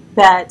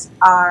that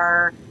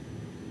are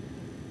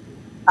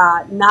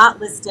not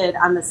listed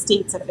on the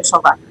state's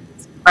official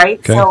records, right?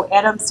 Okay. So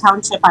Adams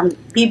Township on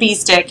BB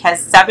Stick has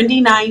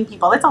 79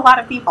 people. That's a lot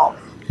of people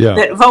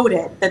that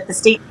voted that the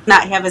state did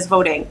not have as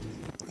voting.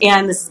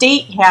 And the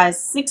state has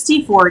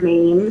 64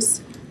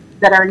 names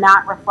that are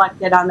not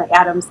reflected on the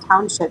Adams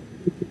Township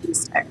BB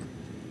Stick.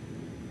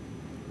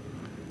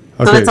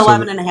 So that's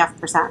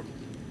 11.5%.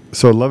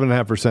 So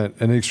 11.5%.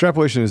 And the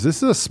extrapolation is this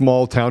is a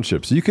small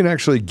township. So you can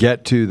actually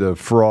get to the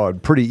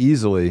fraud pretty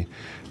easily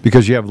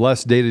because you have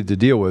less data to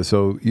deal with.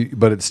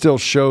 But it still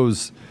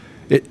shows,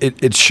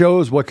 it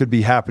shows what could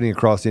be happening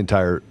across the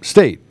entire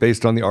state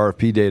based on the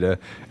RFP data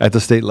at the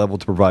state level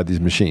to provide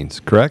these machines,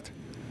 correct?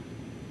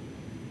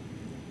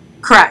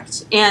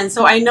 Correct. And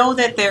so I know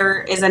that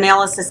there is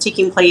analysis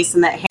taking place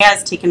and that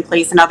has taken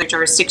place in other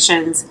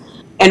jurisdictions.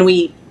 And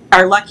we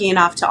are lucky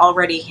enough to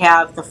already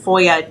have the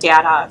FOIA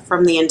data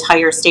from the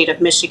entire state of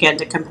Michigan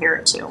to compare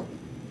it to.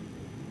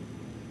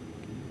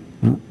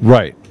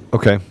 Right.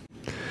 Okay.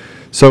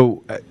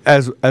 So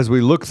as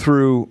we look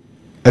through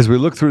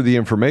the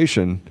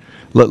information,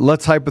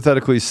 let's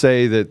hypothetically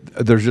say that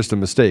there's just a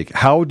mistake.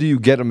 How do you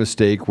get a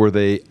mistake where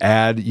they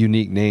add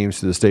unique names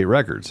to the state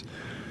records?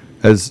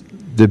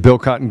 Did Bill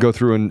Cotton go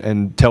through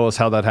and tell us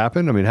how that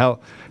happened? I mean, how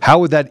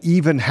would that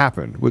even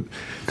happen?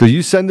 Because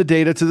you send the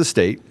data to the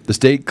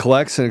state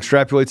collects and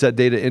extrapolates that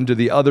data into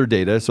the other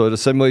data, so it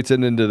assimilates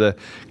it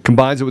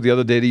combines it with the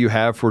other data you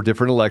have for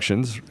different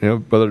elections,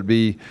 whether it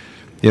be,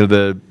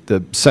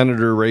 the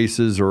senator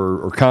races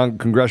or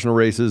congressional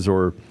races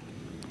or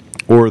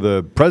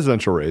the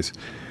presidential race.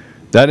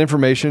 That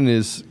information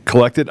is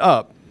collected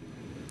up.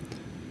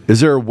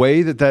 Is there a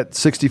way that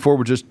 64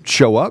 would just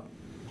show up?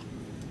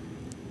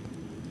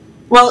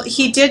 Well,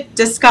 he did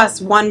discuss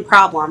one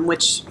problem,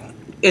 which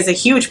is a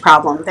huge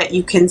problem, that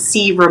you can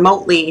see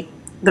remotely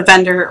the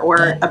vendor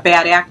or a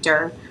bad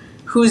actor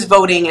who's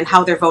voting and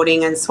how they're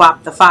voting and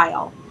swap the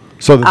file.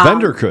 So the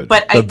vendor could.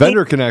 But the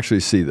vendor can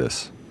actually see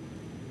this.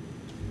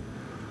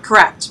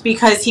 Correct,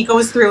 because he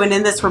goes through and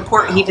in this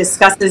report he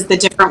discusses the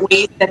different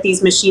ways that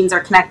these machines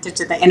are connected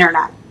to the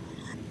internet.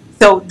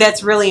 So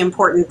that's really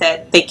important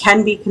that they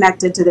can be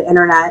connected to the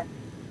internet.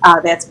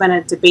 That's been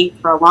a debate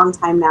for a long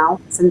time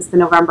now, since the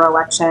November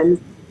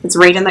election. It's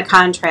right in the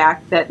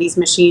contract that these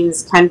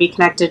machines can be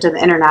connected to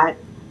the internet,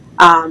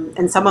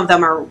 and some of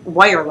them are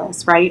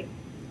wireless, right?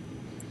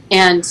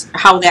 And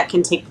how that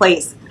can take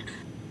place.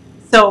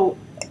 So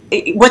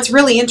what's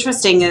really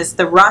interesting is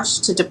the rush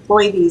to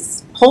deploy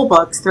these poll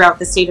books throughout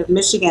the state of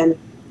Michigan.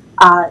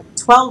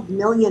 $12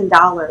 million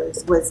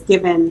was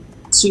given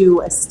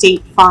to a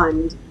state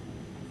fund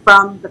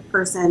from the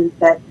person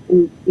that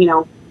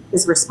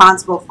is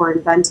responsible for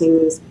inventing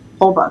these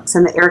poll books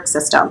and the ERIC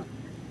system.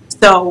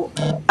 So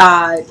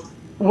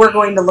we're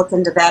going to look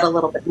into that a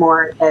little bit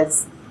more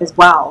as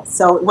well.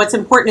 So what's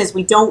important is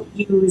we don't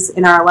use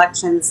in our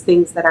elections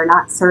things that are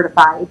not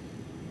certified.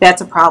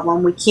 That's a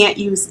problem. We can't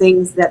use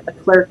things that the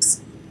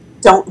clerks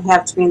don't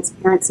have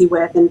transparency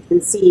with and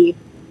can see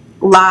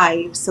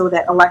live so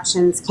that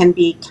elections can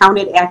be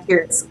counted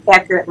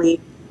accurately.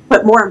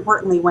 But more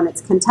importantly, when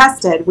it's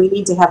contested, we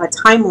need to have a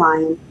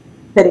timeline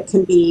that it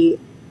can be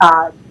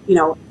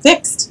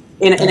fixed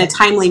in a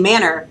timely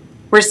manner.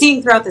 We're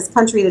seeing throughout this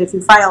country that if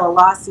you file a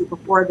lawsuit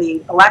before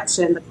the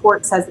election, the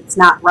court says it's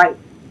not right.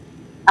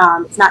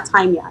 It's not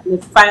time yet. And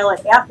if you file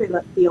it after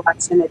the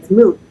election, it's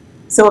moot.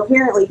 So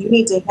apparently you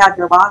need to have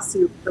your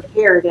lawsuit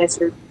prepared as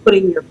you're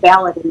putting your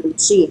ballot in the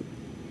machine.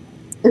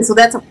 And so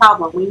that's a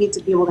problem. We need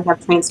to be able to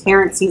have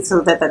transparency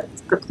so that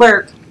the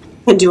clerk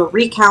can do a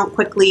recount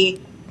quickly,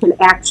 can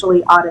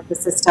actually audit the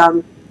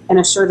system, and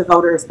assure the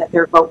voters that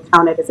their vote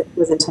counted as it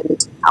was intended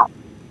to count.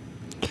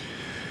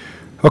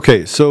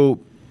 Okay, so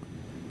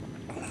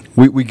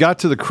we got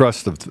to the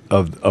crust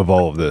of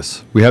all of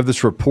this. We have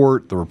this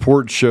report. The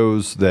report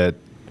shows that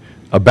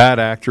a bad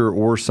actor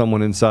or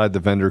someone inside the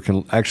vendor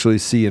can actually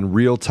see in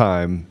real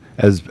time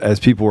as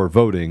people are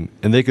voting,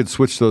 and they could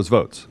switch those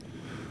votes.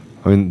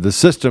 I mean, the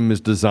system is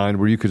designed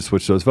where you could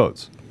switch those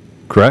votes,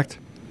 correct?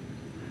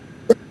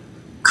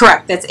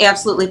 Correct. That's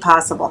absolutely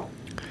possible.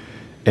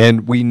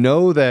 And we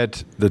know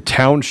that the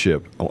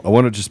township, I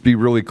want to just be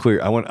really clear.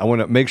 I want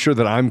to make sure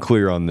that I'm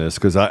clear on this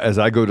because as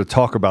I go to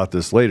talk about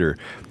this later,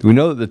 we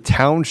know that the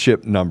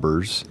township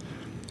numbers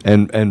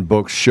and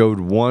books showed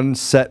one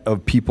set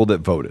of people that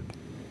voted.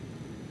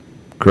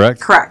 Correct?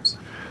 Correct.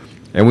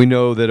 And we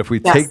know that if we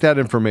take that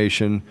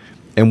information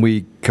and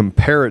we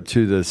compare it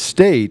to the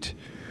state,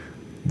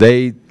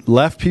 they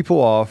left people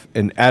off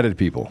and added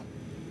people.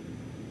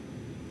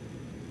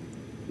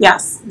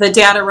 Yes, the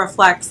data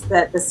reflects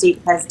that the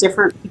state has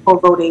different people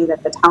voting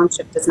that the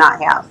township does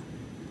not have.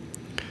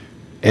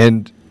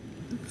 And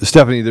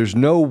Stephanie, there's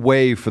no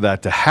way for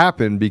that to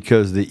happen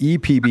because the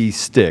EPB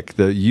stick,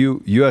 the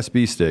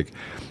USB stick,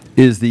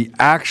 is the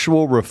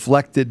actual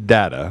reflected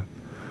data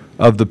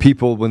of the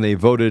people when they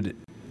voted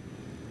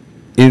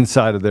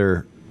inside of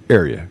their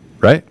area,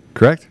 right?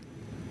 Correct?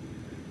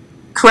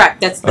 Correct.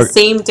 That's the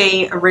same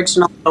day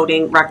original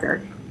voting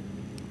record.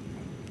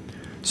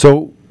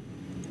 So,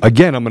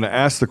 again, I'm going to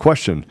ask the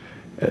question,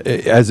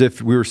 as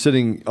if we were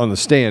sitting on the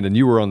stand and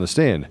you were on the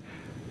stand.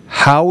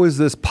 How is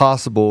this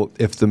possible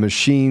if the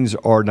machines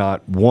are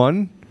not,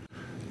 one,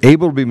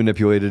 able to be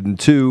manipulated, and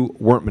two,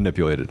 weren't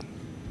manipulated?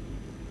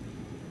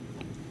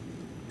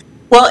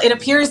 Well, it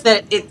appears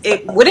that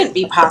it wouldn't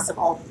be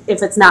possible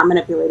if it's not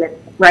manipulated,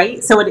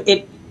 right? So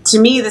it to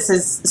me, this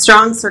is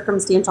strong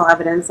circumstantial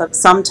evidence of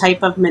some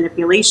type of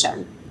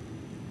manipulation.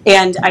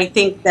 And I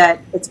think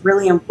that it's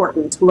really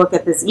important to look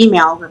at this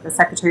email that the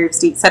Secretary of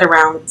State sent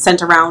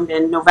around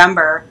in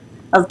November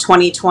of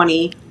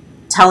 2020,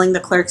 telling the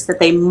clerks that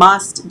they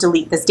must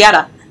delete this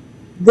data.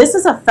 This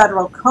is a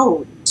federal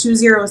code.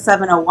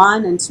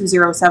 20701 and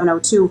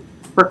 20702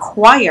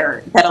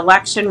 require that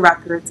election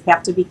records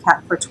have to be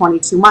kept for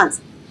 22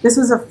 months. This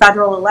was a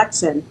federal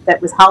election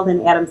that was held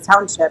in Adams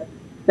Township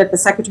that the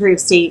Secretary of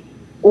State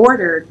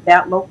ordered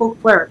that local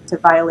clerk to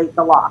violate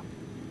the law.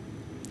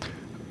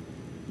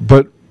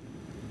 But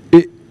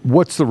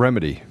what's the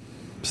remedy,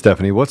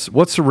 Stephanie? What's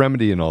the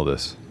remedy in all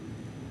this?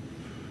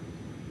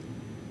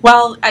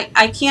 Well,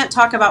 I can't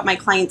talk about my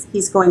client's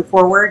case going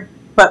forward,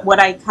 but what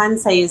I can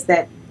say is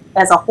that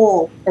as a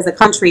whole, as a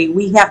country,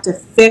 we have to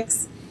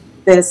fix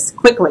this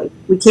quickly.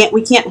 We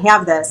can't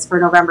have this for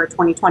November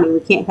 2020. We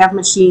can't have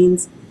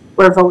machines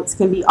where votes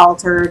can be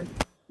altered,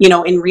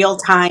 in real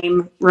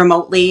time,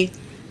 remotely.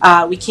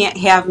 We can't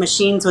have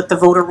machines with the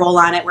voter roll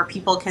on it where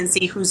people can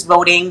see who's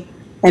voting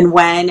and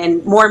when,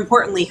 and more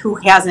importantly, who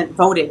hasn't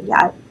voted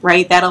yet,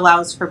 right? That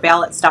allows for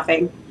ballot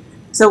stuffing.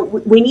 So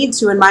we need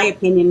to, in my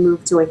opinion,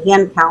 move to a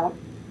hand count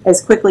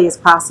as quickly as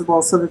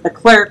possible so that the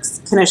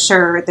clerks can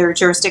assure their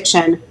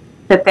jurisdiction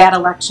that that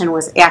election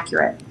was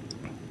accurate.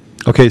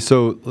 Okay,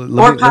 so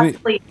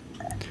let me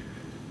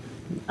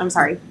I'm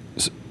sorry.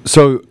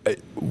 So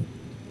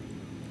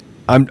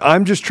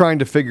I'm just trying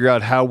to figure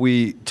out how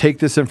we take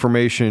this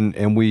information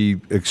and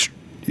we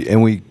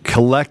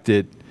collect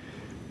it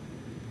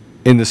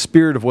in the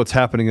spirit of what's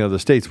happening in other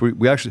states.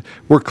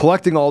 We're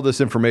collecting all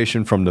this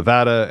information from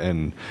Nevada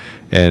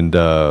and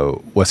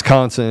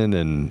Wisconsin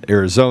and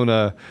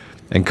Arizona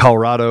and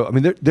Colorado. I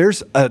mean,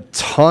 there's a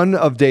ton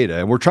of data,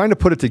 and we're trying to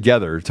put it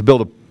together to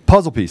build a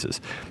puzzle pieces,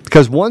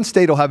 because one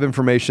state will have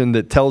information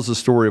that tells the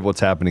story of what's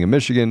happening in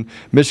Michigan.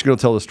 Michigan will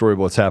tell the story of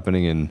what's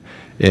happening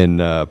in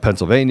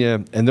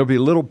Pennsylvania, and there'll be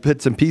little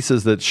bits and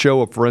pieces that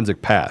show a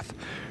forensic path,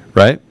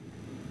 right?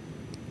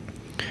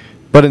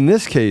 But in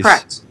this case,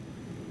 correct.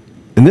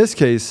 In this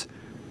case,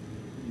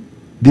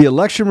 the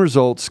election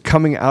results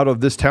coming out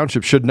of this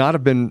township should not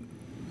have been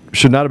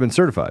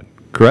certified,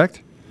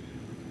 correct?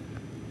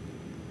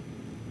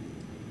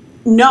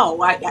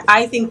 No,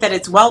 I think that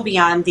it's well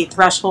beyond the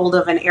threshold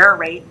of an error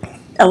rate.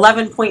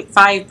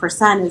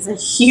 11.5% is a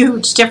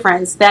huge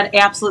difference. That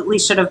absolutely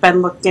should have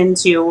been looked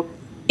into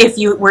if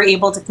you were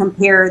able to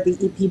compare the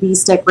EPB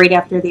stick right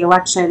after the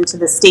election to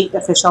the state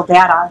official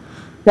data.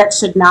 That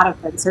should not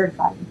have been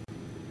certified.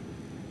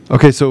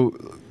 Okay, so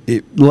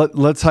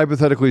let's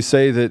hypothetically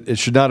say that it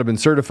should not have been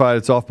certified.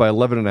 It's off by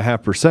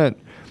 11.5%.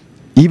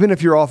 Even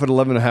if you're off at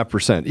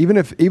 11.5%, even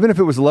if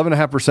it was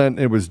 11.5%,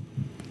 it was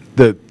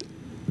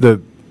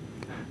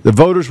the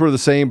voters were the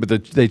same,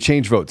 but they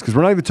changed votes. Because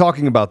we're not even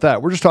talking about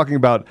that. We're just talking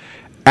about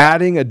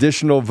adding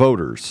additional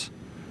voters.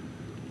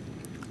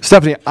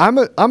 Stephanie, I'm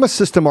a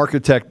system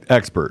architect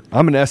expert.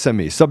 I'm an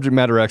SME, subject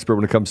matter expert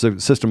when it comes to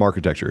system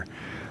architecture.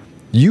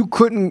 You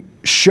couldn't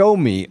show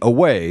me a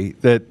way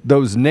that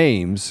those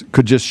names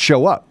could just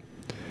show up,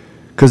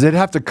 because they'd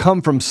have to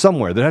come from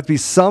somewhere. There'd have to be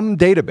some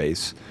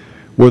database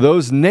where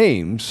those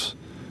names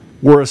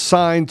were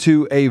assigned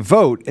to a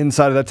vote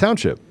inside of that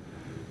township.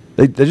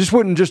 They just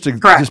wouldn't just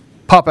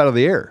pop out of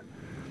the air,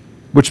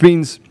 which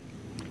means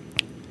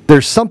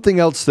there's something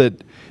else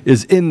that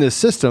is in this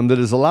system that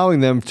is allowing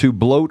them to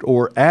bloat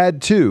or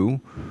add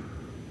to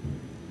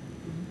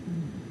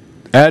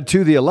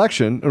the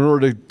election in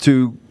order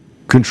to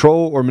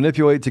control or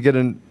manipulate to get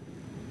an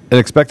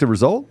expected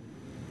result?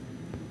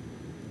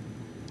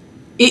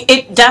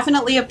 It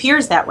definitely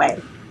appears that way,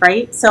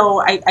 right?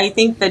 So I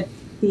think that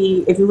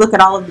if you look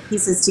at all of the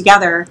pieces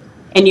together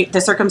and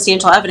the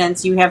circumstantial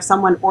evidence, you have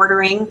someone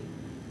ordering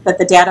that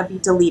the data be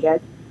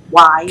deleted.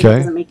 Why? Okay. It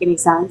doesn't make any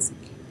sense.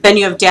 Then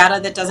you have data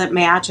that doesn't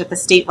match at the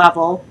state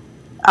level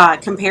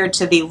compared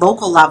to the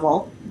local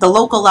level. The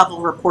local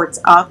level reports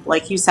up,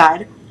 like you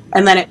said,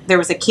 and then there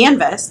was a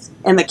canvas,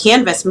 and the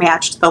canvas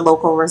matched the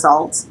local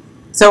results.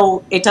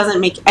 So it doesn't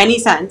make any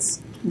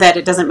sense that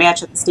it doesn't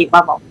match at the state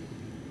level.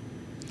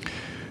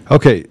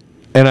 Okay,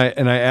 and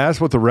I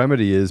asked what the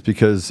remedy is,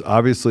 because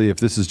obviously if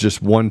this is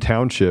just one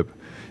township,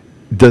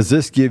 does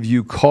this give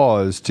you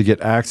cause to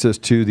get access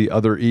to the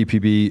other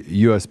EPB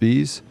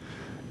USBs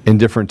in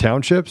different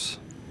townships,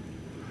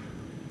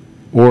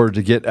 or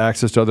to get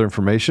access to other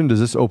information?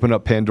 Does this open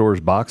up Pandora's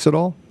box at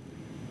all?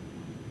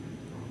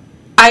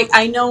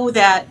 I know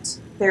that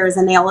there is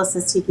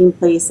analysis taking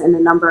place in a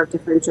number of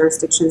different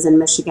jurisdictions in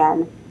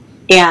Michigan,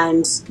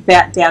 and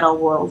that data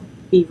will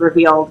be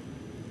revealed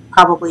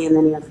probably in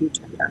the near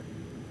future here.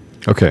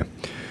 Okay.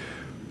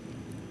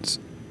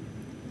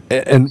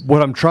 And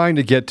what I'm trying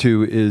to get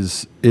to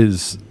is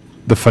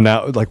the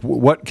finale. Like,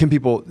 what can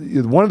people?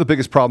 One of the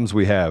biggest problems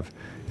we have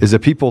is that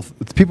people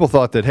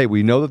thought that, hey,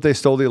 we know that they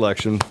stole the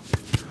election.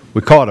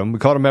 We caught them. We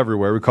caught them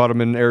everywhere. We caught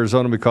them in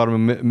Arizona. We caught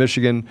them in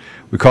Michigan.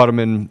 We caught them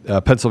in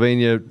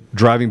Pennsylvania,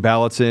 driving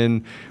ballots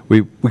in.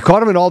 We caught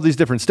them in all these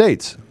different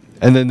states.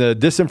 And then the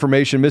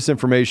disinformation,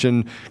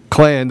 misinformation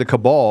clan, the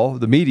cabal,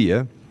 the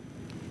media,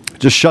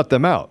 just shut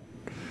them out.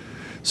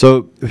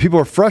 So people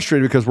are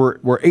frustrated because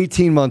we're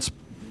 18 months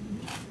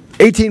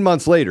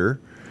later,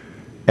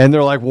 and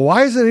they're like, well,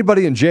 why isn't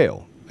anybody in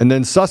jail? And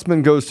then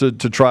Sussman goes to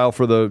trial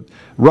for the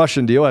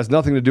Russian deal. It has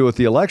nothing to do with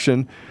the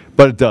election,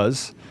 but it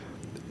does.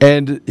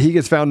 And he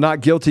gets found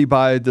not guilty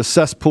by the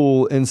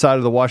cesspool inside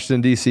of the Washington,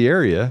 D.C.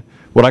 area,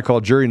 what I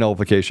call jury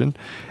nullification.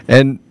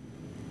 And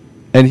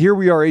here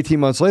we are 18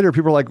 months later.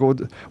 People are like, well,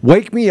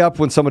 wake me up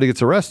when somebody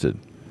gets arrested.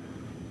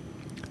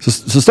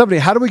 So Stephanie,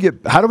 how do we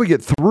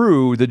get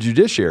through the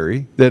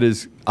judiciary that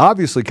is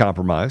obviously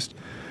compromised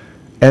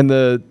and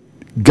the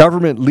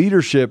government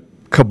leadership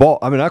cabal?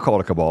 I mean, I call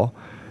it a cabal.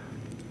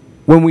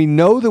 When we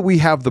know that we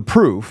have the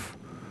proof,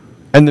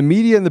 and the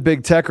media and the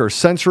big tech are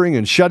censoring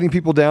and shutting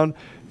people down,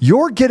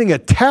 you're getting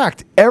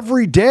attacked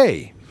every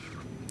day.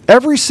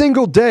 Every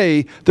single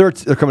day, they're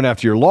coming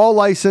after your law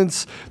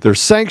license. They're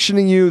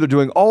sanctioning you. They're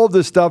doing all of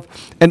this stuff.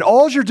 And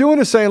all you're doing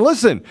is saying,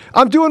 listen,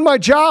 I'm doing my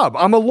job.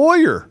 I'm a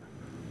lawyer.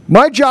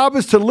 My job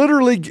is to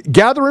literally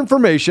gather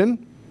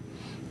information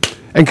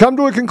and come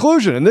to a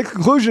conclusion. And the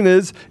conclusion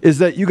is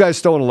that you guys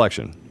stole an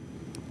election.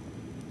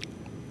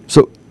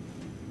 So,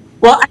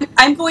 well,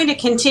 I'm going to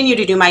continue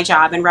to do my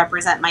job and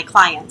represent my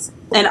clients.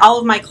 And all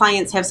of my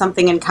clients have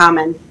something in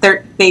common.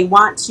 They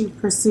want to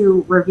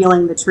pursue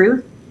revealing the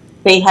truth.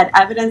 They had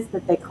evidence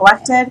that they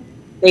collected.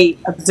 They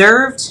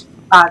observed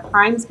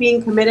crimes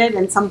being committed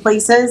in some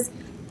places.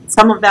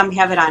 Some of them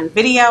have it on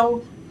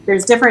video.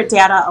 There's different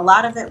data. A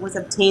lot of it was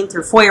obtained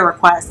through FOIA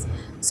requests.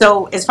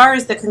 So as far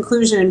as the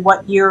conclusion and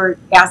what you're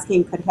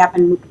asking could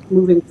happen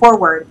moving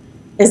forward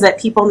is that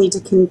people need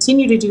to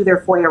continue to do their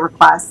FOIA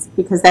requests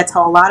because that's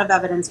how a lot of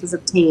evidence was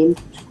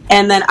obtained.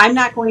 And then I'm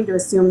not going to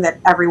assume that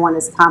everyone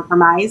is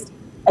compromised.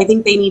 I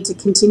think they need to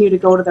continue to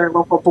go to their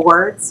local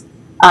boards,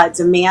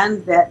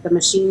 demand that the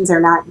machines are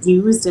not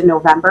used in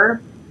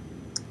November,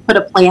 put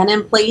a plan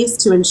in place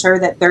to ensure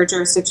that their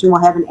jurisdiction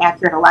will have an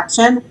accurate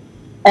election,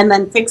 and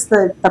then fix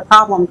the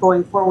problem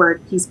going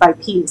forward piece by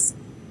piece.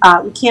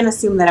 We can't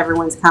assume that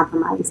everyone's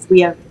compromised.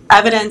 We have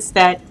evidence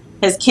that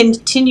has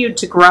continued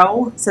to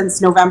grow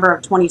since November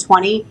of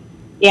 2020,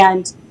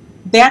 and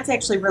that's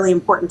actually really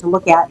important to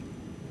look at.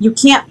 You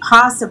can't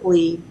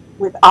possibly,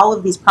 with all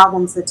of these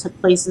problems that took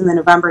place in the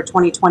November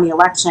 2020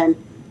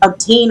 election,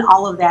 obtain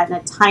all of that in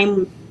a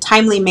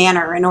timely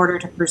manner in order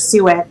to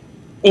pursue it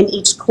in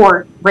each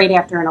court right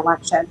after an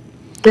election.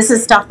 This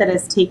is stuff that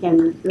has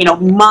taken,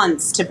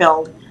 months to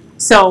build.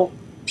 So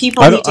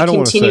people need to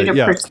continue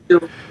to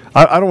pursue.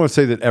 I don't want to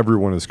say that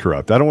everyone is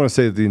corrupt. I don't want to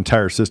say that the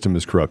entire system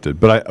is corrupted,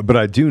 but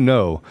I do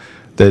know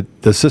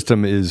that the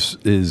system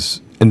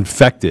is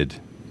infected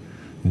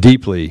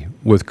deeply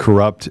with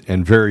corrupt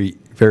and very,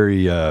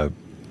 very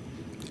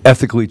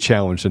ethically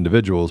challenged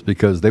individuals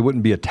because they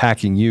wouldn't be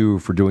attacking you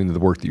for doing the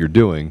work that you're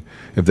doing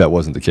if that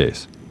wasn't the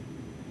case.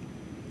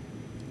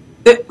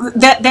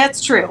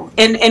 That's true.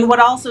 And what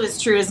also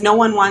is true is no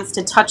one wants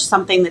to touch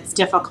something that's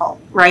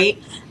difficult,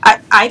 right?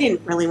 I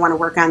didn't really want to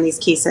work on these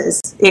cases.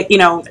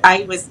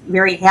 I was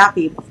very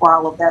happy before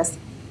all of this,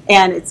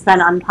 and it's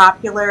been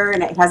unpopular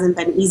and it hasn't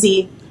been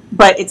easy,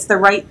 but it's the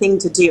right thing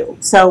to do.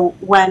 So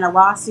when a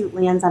lawsuit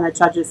lands on a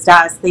judge's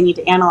desk, they need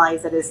to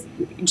analyze it as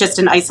just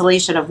an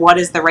isolation of what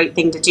is the right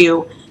thing to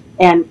do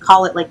and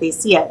call it like they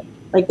see it,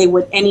 like they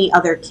would any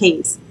other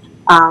case.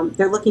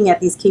 They're looking at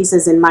these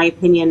cases, in my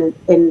opinion,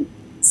 in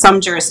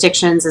some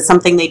jurisdictions as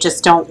something they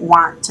just don't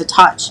want to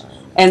touch.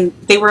 And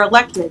they were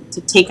elected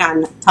to take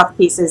on tough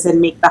cases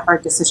and make the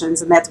hard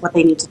decisions, and that's what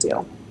they need to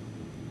do.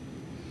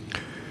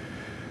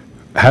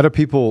 How do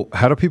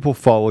people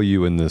follow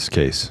you in this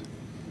case?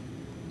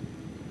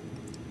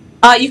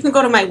 You can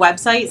go to my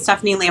website,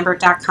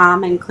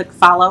 stephanielambert.com, and click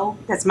follow.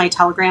 That's my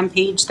Telegram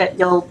page that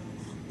you'll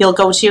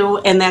go to,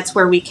 and that's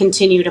where we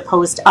continue to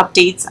post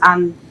updates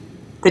on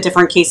the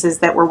different cases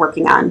that we're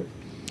working on.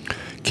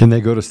 Can they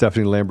go to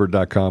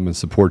stephanielambert.com and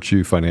support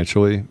you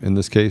financially in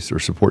this case or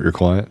support your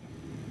client?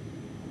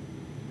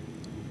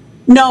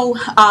 No,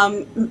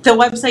 the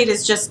website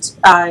is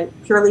just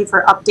purely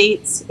for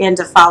updates and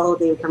to follow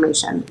the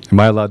information. Am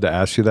I allowed to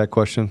ask you that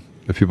question,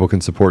 if people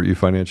can support you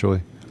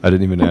financially? I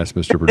didn't even ask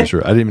Mr.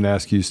 Producer. I didn't even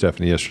ask you,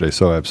 Stephanie, yesterday,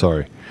 so I'm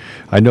sorry.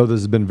 I know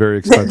this has been very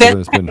expensive and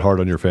it's been hard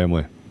on your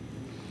family.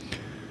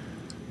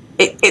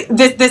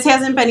 This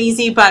hasn't been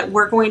easy, but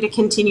we're going to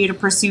continue to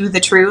pursue the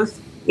truth.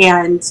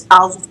 And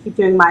I'll just keep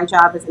doing my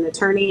job as an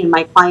attorney, and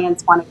my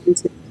clients want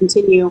to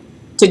continue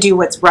to do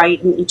what's right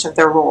in each of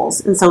their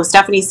roles. And so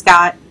Stephanie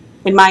Scott,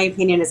 in my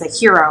opinion, is a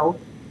hero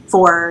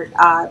for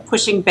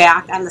pushing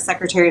back on the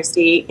Secretary of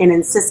State and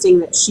insisting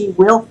that she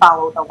will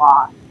follow the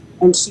law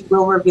and she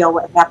will reveal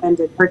what happened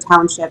in her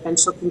township, and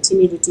she'll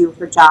continue to do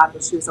her job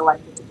as she was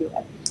elected to do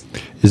it.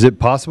 Is it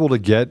possible to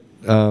get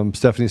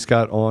Stephanie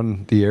Scott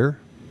on the air?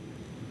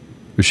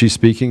 Was she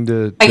speaking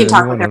to I can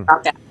talk with her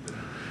about that.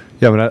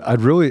 Yeah, but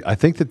I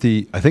think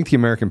the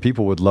American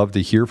people would love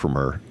to hear from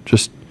her.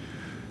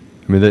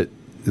 That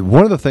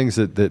one of the things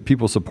that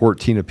people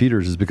support Tina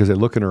Peters is because they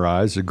look in her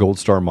eyes, a Gold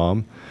Star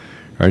mom.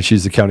 Right?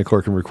 She's the county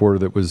clerk and recorder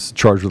that was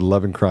charged with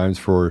 11 crimes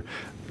for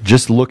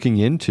just looking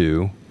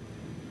into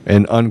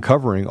and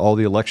uncovering all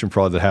the election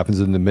fraud that happens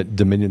in the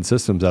Dominion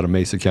systems out of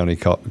Mesa County,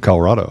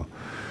 Colorado.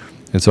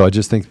 And so I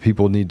just think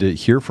people need to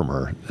hear from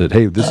her that,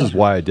 hey, this is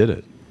why I did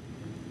it.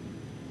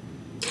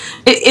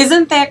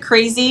 Isn't that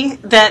crazy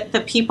that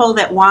the people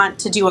that want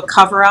to do a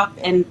cover-up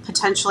and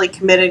potentially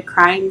committed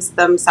crimes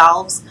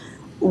themselves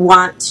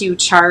want to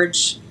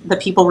charge the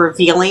people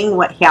revealing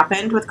what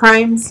happened with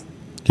crimes?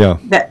 Yeah.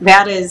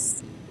 That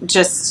is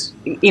just,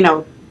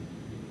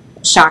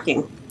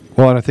 shocking.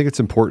 Well, and I think it's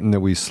important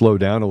that we slow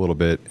down a little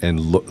bit and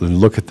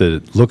look at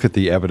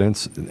the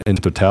evidence in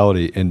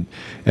totality and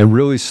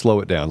really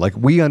slow it down. Like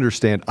I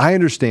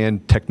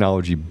understand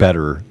technology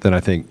better than I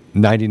think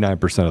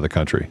 99% of the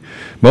country.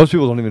 Most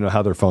people don't even know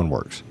how their phone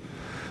works.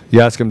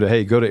 You ask them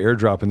to, go to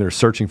AirDrop, and they're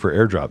searching for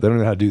AirDrop. They don't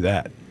know how to do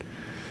that.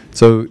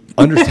 So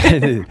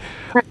understanding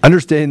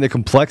the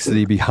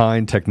complexity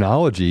behind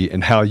technology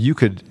and how you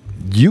could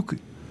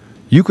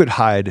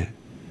hide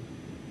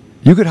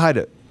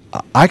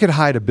I could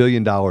hide $1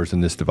 billion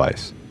in this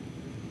device.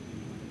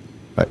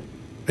 Right?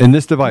 In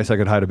this device, I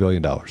could hide $1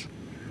 billion.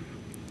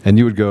 And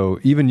you would go,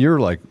 even you're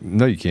like,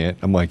 no, you can't.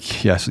 I'm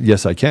like,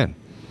 yes, I can.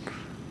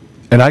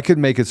 And I could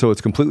make it so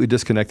it's completely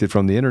disconnected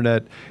from the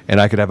internet, and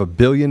I could have $1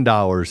 billion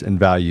in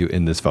value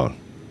in this phone.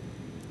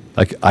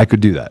 Like, I could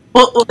do that.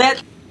 Well,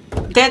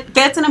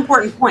 that's an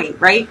important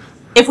point, right?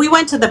 If we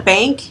went to the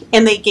bank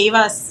and they gave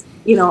us,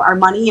 our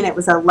money and it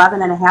was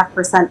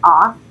 11.5%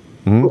 off,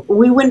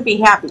 we wouldn't be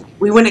happy.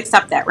 We wouldn't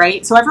accept that,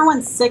 right? So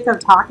everyone's sick of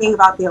talking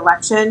about the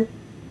election.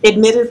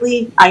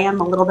 Admittedly, I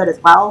am a little bit as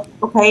well,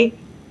 okay?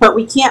 But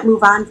we can't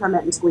move on from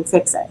it until we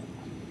fix it.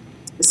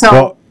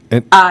 So,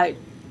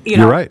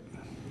 you're right.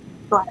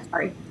 Go ahead,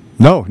 sorry.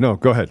 No,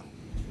 go ahead.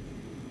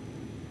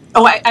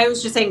 Oh, I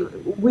was just saying,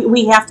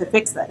 we have to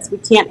fix this. We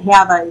can't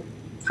have a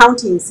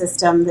counting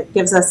system that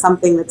gives us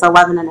something that's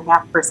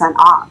 11.5%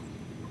 off.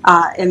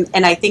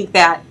 And I think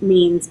that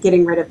means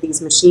getting rid of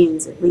these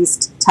machines, at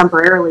least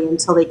temporarily,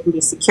 until they can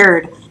be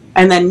secured,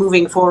 and then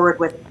moving forward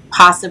with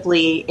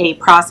possibly a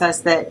process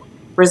that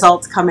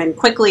results come in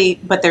quickly,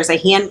 but there's a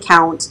hand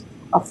count,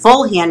 a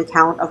full hand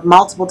count of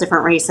multiple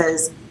different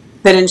races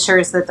that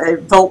ensures that the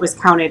vote was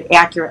counted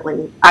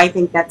accurately. I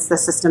think that's the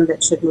system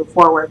that should move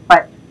forward.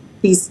 But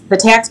the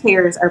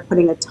taxpayers are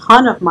putting a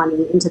ton of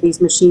money into these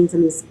machines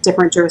in these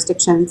different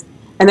jurisdictions,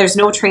 and there's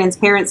no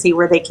transparency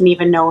where they can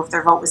even know if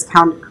their vote was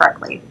counted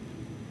correctly.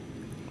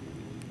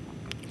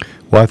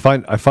 Well, I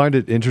find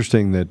it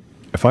interesting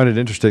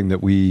that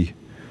we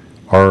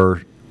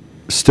are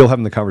still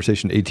having the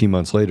conversation 18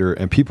 months later,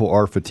 and people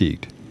are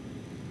fatigued.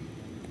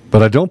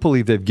 But I don't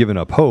believe they've given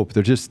up hope.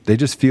 They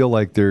just feel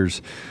like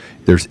there's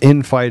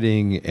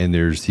infighting and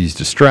there's these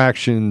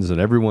distractions, and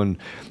everyone.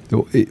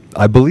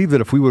 I believe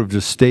that if we would have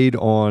just stayed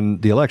on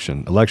the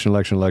election,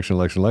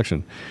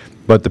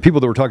 but the people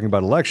that were talking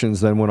about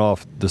elections then went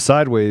off the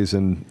sideways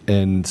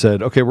and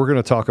said, okay, we're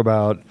going to talk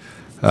about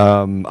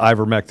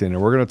ivermectin,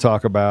 and we're going to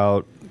talk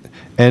about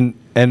and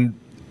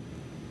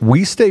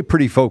we stay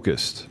pretty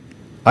focused.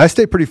 I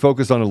stay pretty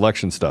focused on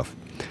election stuff.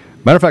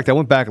 Matter of fact, I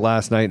went back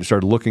last night and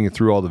started looking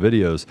through all the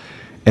videos,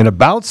 and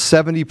about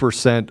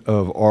 70%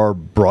 of our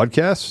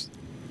broadcasts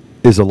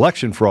is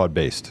election fraud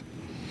based.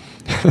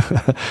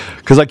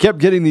 Because I kept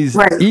getting these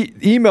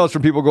emails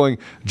from people going,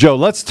 Joe,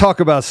 let's talk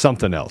about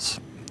something else.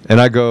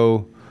 And I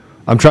go,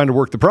 I'm trying to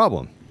work the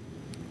problem.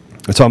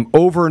 And so I'm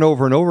over and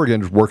over and over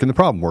again just working the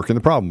problem.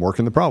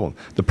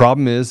 The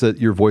problem is that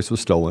your voice was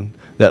stolen.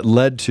 That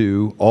led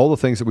to all the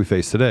things that we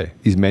face today,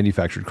 these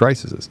manufactured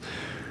crises.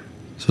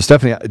 So,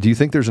 Stephanie, do you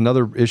think there's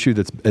another issue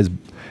that's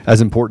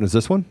as important as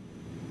this one?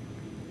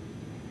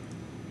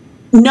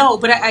 No,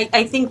 but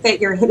I think that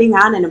you're hitting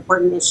on an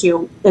important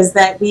issue, is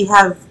that we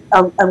have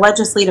a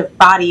legislative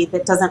body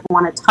that doesn't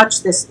want to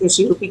touch this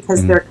issue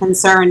because they're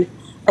concerned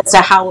as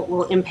to how it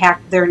will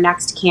impact their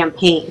next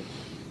campaign.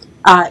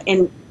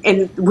 And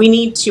we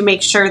need to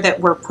make sure that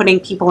we're putting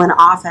people in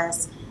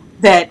office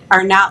that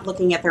are not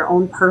looking at their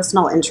own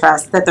personal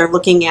interest, that they're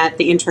looking at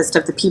the interest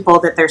of the people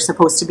that they're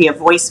supposed to be a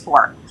voice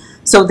for.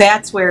 So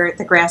that's where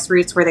the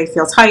grassroots, where they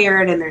feel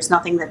tired and there's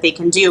nothing that they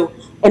can do.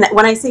 And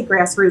when I say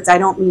grassroots, I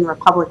don't mean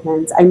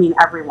Republicans, I mean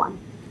everyone,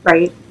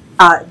 right?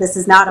 This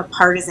is not a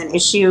partisan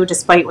issue,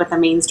 despite what the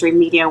mainstream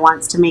media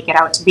wants to make it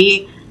out to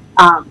be.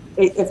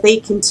 If they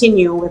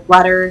continue with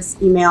letters,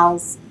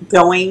 emails,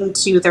 going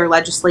to their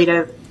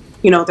legislative,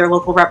 their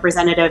local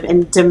representative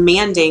and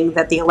demanding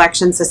that the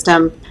election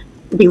system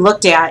be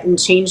looked at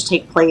and change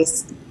take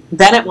place,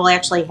 then it will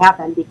actually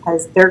happen,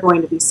 because they're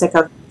going to be sick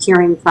of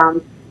hearing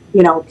from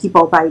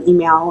people by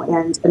email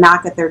and a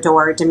knock at their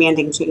door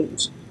demanding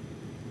change.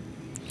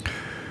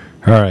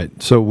 All right.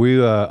 So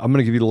I'm going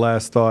to give you the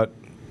last thought.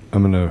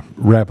 I'm going to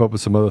wrap up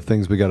with some other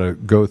things we got to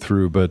go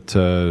through, but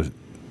go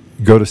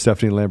to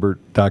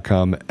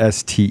StephanieLambert.com,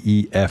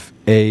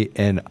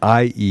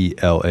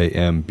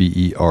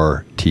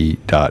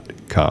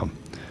 StephanieLambert.com.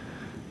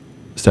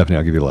 Stephanie,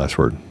 I'll give you the last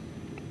word.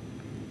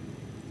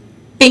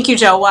 Thank you,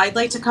 Joe. Well, I'd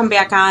like to come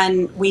back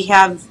on. We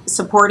have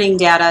supporting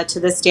data to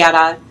this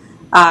data,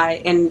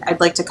 and I'd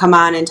like to come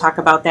on and talk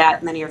about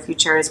that in the near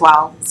future as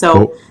well.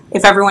 So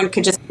if everyone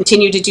could just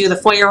continue to do the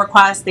FOIA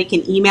requests, they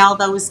can email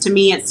those to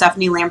me at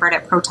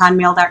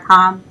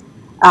StephanieLambert@protonmail.com.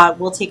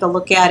 We'll take a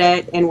look at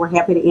it, and we're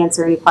happy to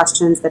answer any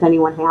questions that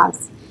anyone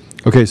has.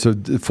 Okay, so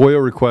the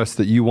FOIA requests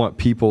that you want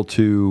people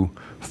to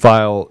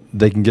file,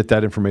 they can get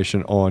that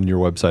information on your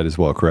website as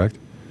well, correct?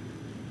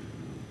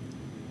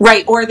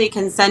 Right, or they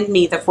can send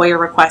me the FOIA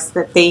requests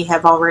that they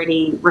have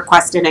already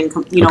requested and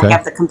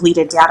have the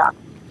completed data.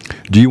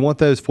 Do you want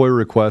those FOIA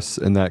requests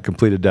and that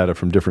completed data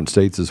from different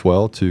states as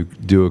well to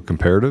do a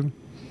comparative?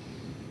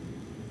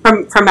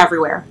 From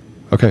everywhere.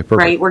 Okay, perfect.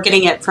 Right, we're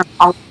getting it from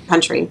all over the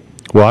country.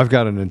 Well, I've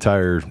got an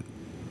entire,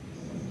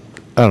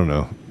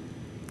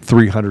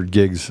 300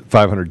 gigs,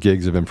 500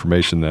 gigs of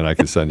information that I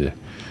could send you.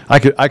 I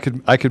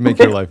could make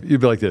your life.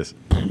 You'd be like this.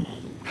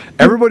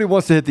 Everybody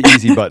wants to hit the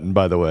easy button,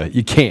 by the way.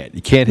 You can't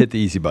hit the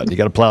easy button. You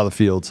got to plow the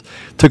fields.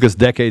 Took us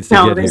decades to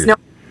get here.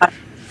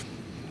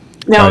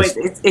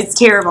 It's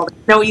terrible.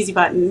 No easy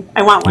button.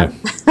 I want one.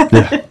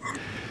 Yeah.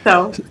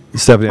 So,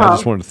 Stephanie, I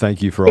just wanted to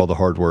thank you for all the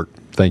hard work.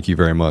 Thank you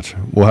very much.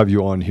 We'll have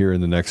you on here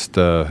in the next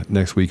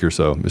week or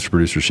so. Mr.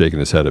 Producer's shaking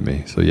his head at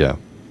me. So, yeah.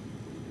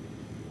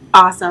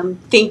 Awesome.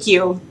 Thank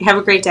you. Have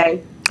a great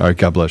day. All right.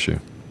 God bless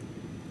you.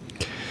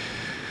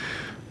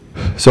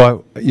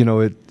 So,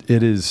 it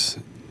is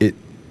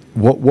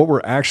what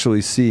we're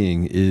actually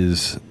seeing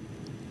is,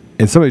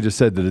 and somebody just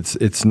said that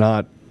it's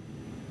not,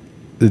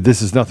 that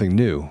this is nothing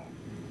new.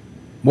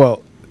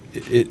 Well,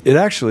 it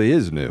actually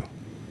is new.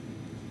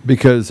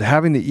 because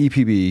having the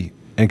EPB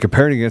and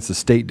comparing against the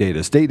state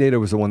data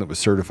was the one that was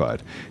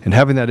certified, and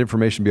having that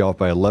information be off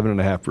by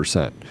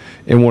 11.5%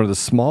 in one of the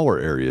smaller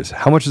areas,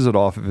 how much is it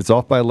off? If it's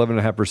off by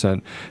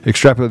 11.5%,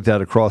 extrapolate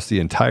that across the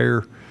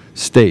entire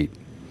state,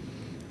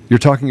 you're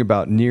talking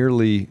about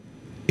nearly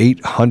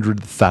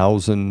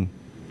 800,000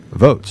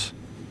 votes.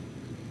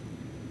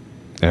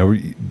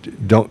 And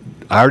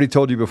I already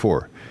told you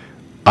before,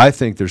 I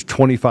think there's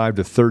 25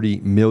 to 30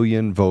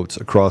 million votes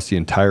across the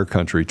entire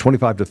country,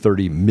 25 to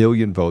 30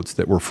 million votes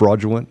that were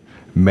fraudulent,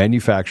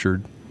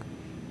 manufactured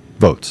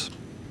votes.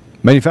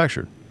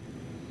 Manufactured.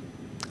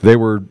 They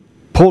were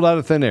pulled out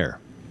of thin air.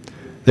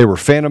 They were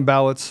phantom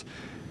ballots.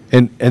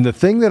 And the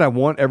thing that I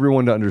want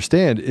everyone to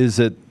understand is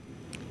that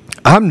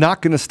I'm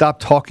not going to stop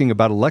talking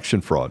about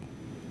election fraud.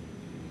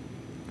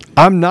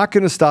 I'm not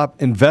going to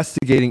stop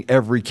investigating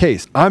every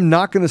case. I'm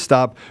not going to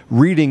stop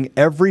reading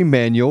every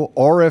manual,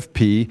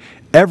 RFP,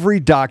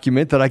 every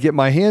document that I get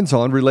my hands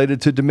on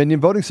related to Dominion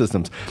voting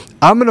systems.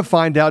 I'm going to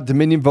find out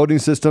Dominion voting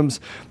systems,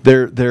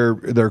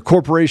 their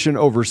corporation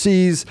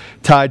overseas,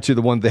 tied to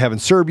the one they have in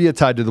Serbia,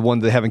 tied to the one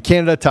they have in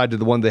Canada, tied to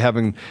the one they have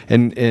in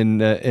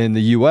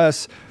the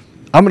U.S.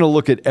 I'm going to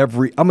look at I'm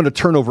going to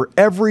turn over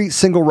every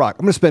single rock.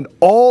 I'm going to spend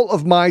all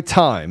of my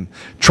time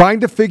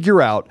trying to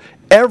figure out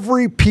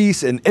every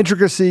piece and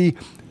intricacy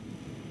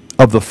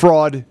of the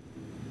fraud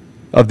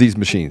of these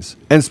machines.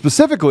 And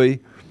specifically,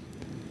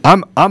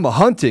 I'm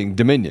hunting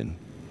Dominion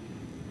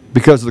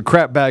because of the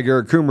crap bag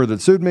Eric Coomer that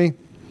sued me.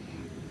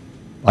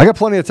 I got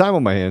plenty of time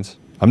on my hands.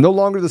 I'm no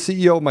longer the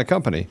CEO of my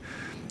company.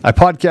 I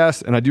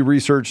podcast and I do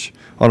research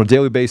on a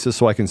daily basis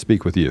so I can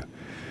speak with you.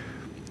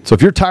 So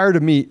if you're tired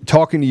of me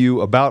talking to you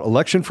about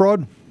election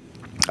fraud,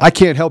 I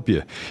can't help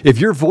you. If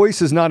your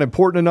voice is not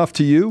important enough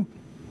to you,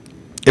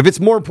 if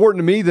it's more important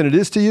to me than it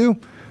is to you,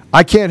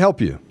 I can't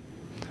help you.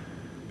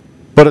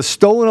 But a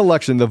stolen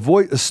election,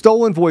 a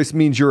stolen voice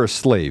means you're a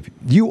slave.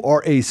 You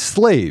are a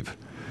slave.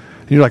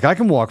 And you're like, I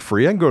can walk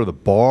free. I can go to the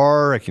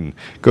bar. I can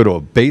go to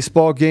a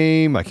baseball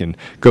game. I can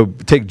go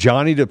take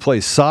Johnny to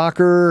play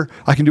soccer.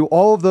 I can do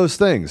all of those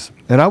things.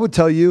 And I would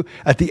tell you,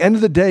 at the end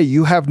of the day,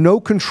 you have no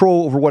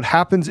control over what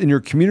happens in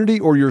your community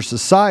or your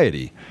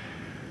society.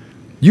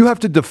 You have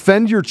to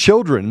defend your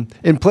children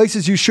in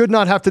places you should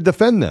not have to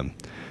defend them.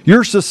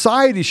 Your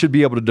society should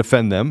be able to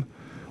defend them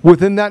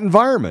within that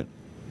environment.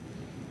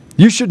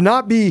 You should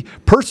not be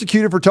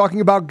persecuted for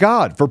talking about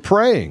God, for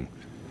praying.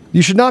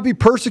 You should not be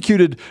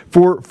persecuted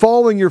for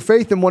following your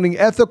faith and wanting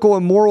ethical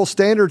and moral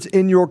standards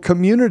in your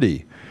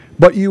community.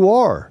 But you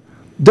are.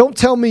 Don't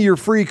tell me you're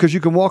free because you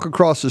can walk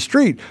across the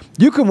street.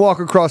 You can walk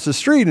across the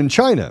street in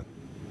China.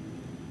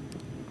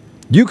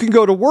 You can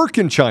go to work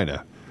in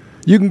China.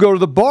 You can go to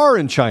the bar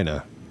in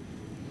China.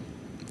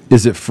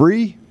 Is it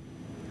free?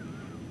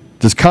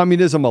 Does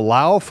communism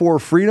allow for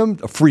freedom,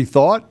 free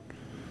thought,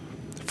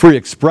 free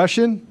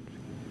expression?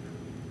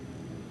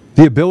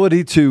 The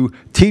ability to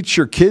teach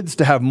your kids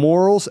to have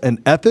morals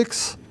and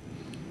ethics?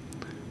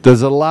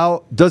 Does it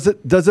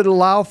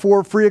allow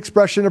for free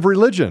expression of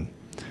religion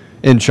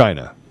in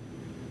China?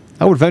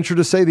 I would venture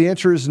to say the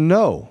answer is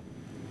no.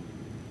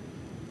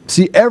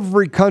 See,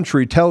 every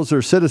country tells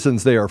their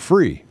citizens they are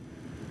free.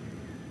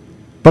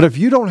 But if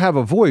you don't have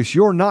a voice,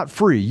 you're not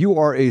free. You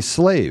are a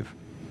slave.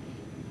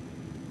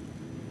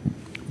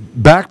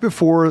 Back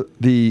before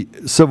the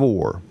Civil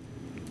War,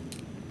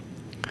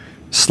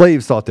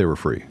 slaves thought they were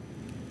free.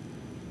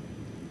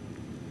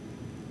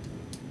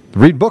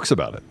 Read books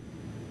about it.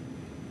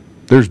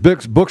 There's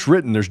books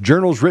written, there's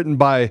journals written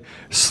by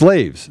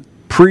slaves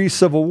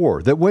pre-Civil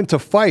War that went to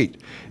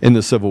fight in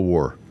the Civil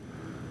War.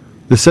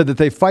 They said that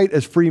they fight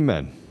as free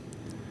men.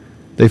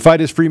 They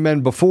fight as free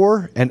men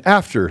before and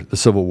after the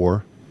Civil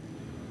War.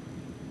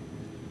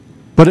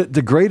 But it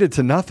degraded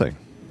to nothing.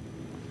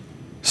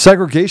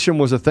 Segregation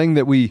was a thing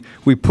that we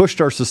pushed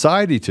our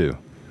society to.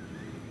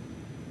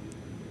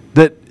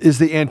 That is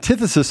the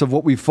antithesis of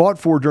what we fought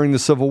for during the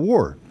Civil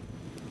War.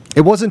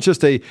 It wasn't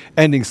just a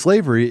ending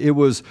slavery, it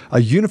was a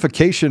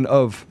unification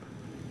of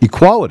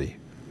equality.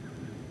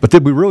 But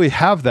did we really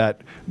have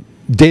that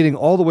dating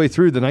all the way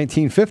through the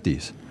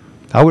 1950s?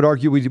 I would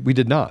argue we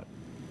did not.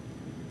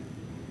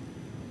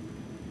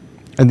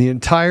 And the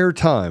entire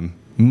time,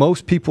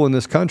 most people in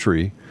this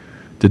country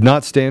did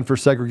not stand for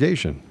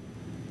segregation.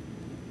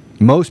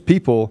 Most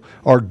people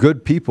are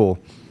good people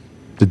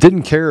that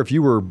didn't care if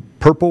you were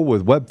purple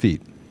with web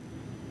feet.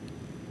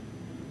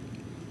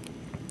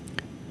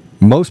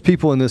 Most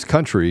people in this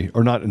country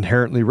are not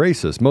inherently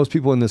racist. Most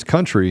people in this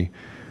country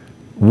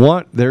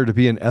want there to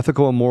be an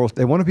ethical and moral.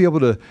 They want to be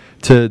able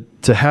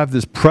to have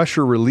this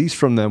pressure released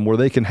from them where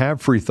they can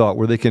have free thought,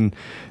 where they can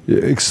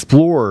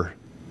explore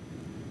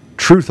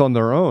truth on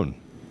their own.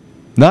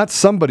 Not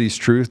somebody's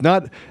truth,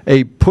 not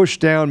a pushed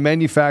down,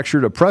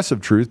 manufactured,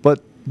 oppressive truth,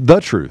 but the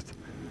truth.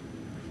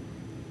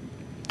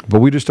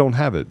 But we just don't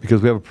have it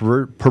because we have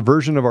a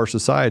perversion of our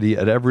society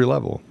at every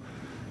level.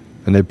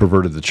 And they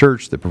perverted the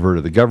church, they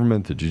perverted the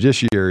government, the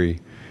judiciary,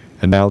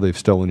 and now they've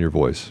stolen your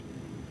voice.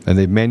 And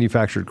they've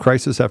manufactured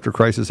crisis after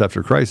crisis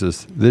after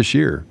crisis this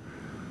year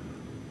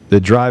that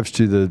drives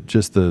to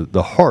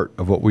the heart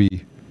of what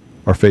we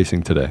are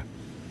facing today.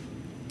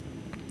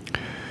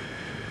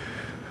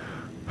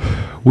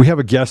 We have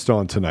a guest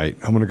on tonight.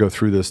 I'm going to go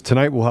through this.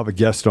 Tonight we'll have a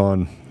guest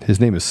on. His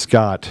name is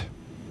Scott.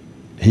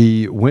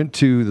 He went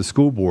to the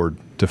school board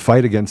to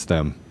fight against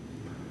them.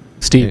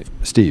 Steve.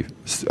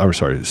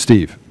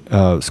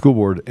 School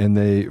board, and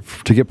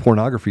to get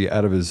pornography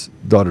out of his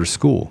daughter's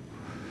school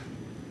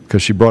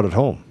because she brought it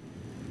home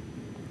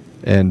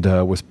and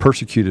was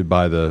persecuted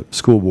by the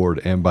school board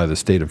and by the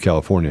state of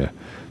California.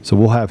 So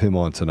we'll have him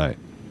on tonight.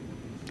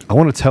 I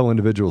want to tell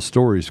individual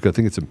stories because I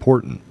think it's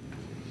important.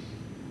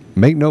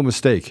 Make no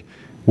mistake,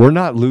 we're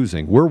not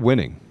losing, we're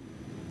winning.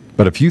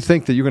 But if you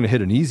think that you're going to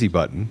hit an easy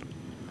button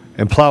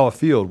and plow a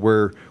field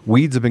where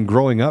weeds have been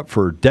growing up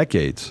for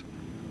decades,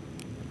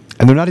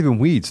 and they're not even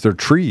weeds, they're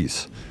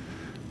trees.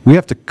 We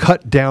have to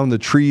cut down the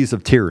trees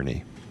of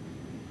tyranny.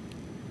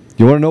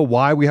 You want to know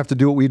why we have to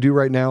do what we do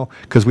right now?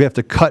 Because we have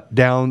to cut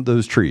down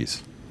those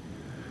trees.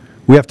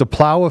 We have to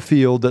plow a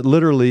field that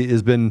literally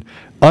has been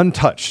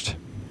untouched.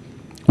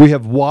 We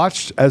have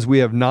watched as we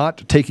have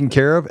not taken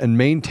care of and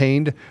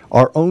maintained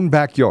our own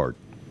backyard.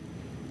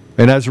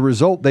 And as a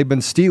result, they've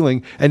been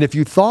stealing. And if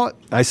you thought,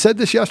 I said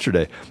this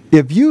yesterday,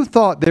 if you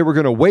thought they were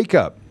going to wake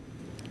up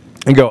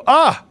and go,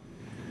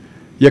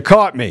 you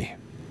caught me.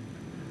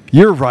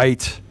 You're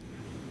right.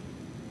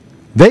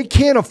 They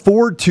can't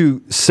afford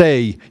to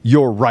say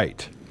you're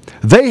right.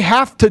 They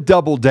have to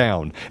double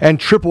down and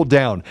triple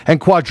down and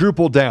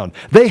quadruple down.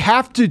 They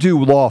have to do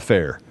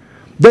lawfare.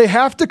 They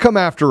have to come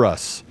after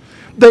us.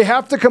 They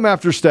have to come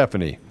after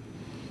Stephanie.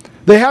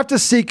 They have to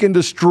seek and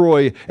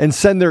destroy and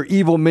send their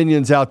evil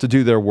minions out to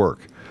do their work.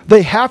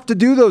 They have to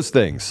do those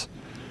things.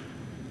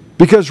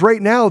 Because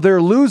right now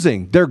they're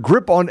losing their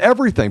grip on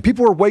everything.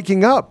 People are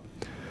waking up.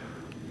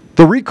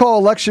 The recall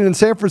election in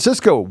San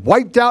Francisco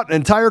wiped out an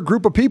entire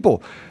group of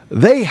people.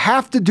 They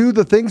have to do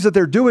the things that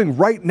they're doing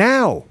right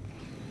now.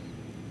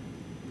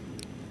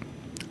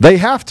 They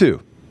have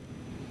to.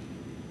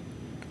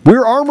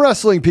 We're arm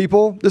wrestling,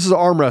 people. This is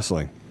arm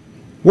wrestling.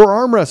 We're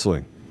arm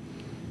wrestling.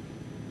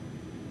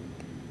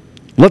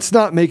 Let's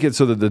not make it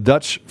so that the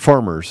Dutch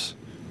farmers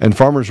and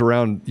farmers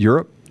around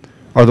Europe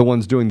are the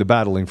ones doing the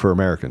battling for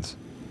Americans.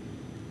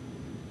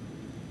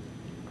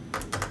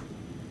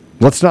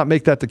 Let's not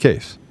make that the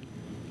case.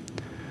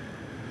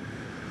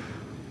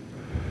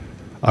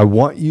 I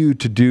want you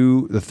to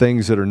do the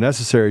things that are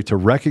necessary to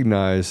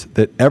recognize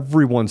that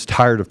everyone's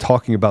tired of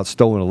talking about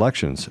stolen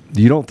elections.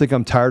 You don't think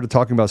I'm tired of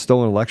talking about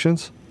stolen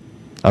elections?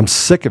 I'm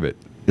sick of it.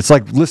 It's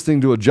like listening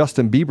to a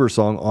Justin Bieber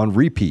song on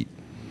repeat.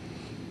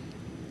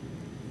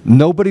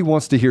 Nobody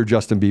wants to hear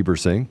Justin Bieber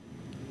sing.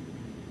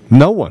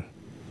 No one.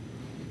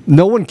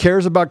 No one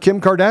cares about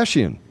Kim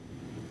Kardashian.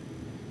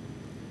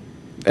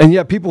 And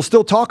yet people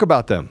still talk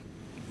about them.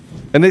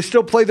 And they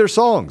still play their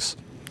songs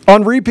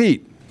on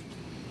repeat.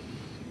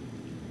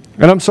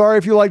 And I'm sorry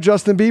if you like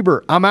Justin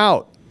Bieber. I'm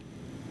out.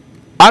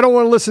 I don't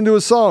want to listen to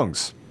his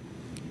songs.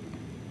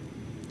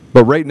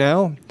 But right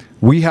now,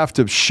 we have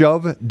to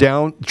shove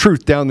down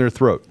truth down their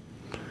throat.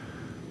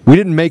 We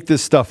didn't make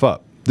this stuff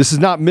up. This is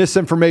not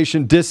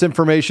misinformation,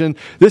 disinformation.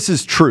 This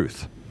is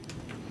truth.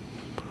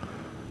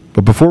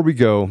 But before we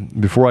go,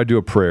 before I do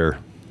a prayer,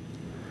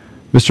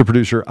 Mr.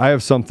 Producer, I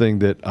have something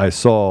that I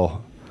saw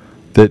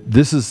that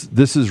this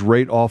is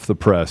right off the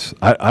press.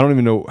 I don't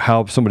even know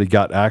how somebody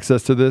got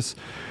access to this,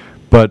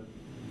 but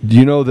do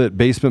you know that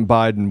Basement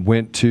Biden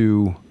went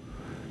to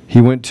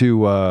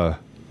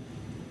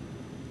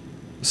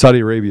Saudi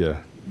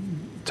Arabia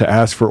to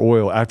ask for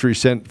oil after he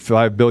sent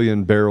 5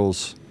 billion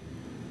barrels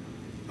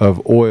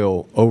of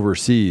oil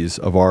overseas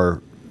of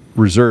our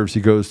reserves?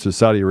 He goes to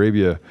Saudi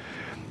Arabia.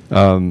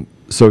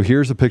 So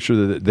here's a picture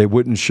that they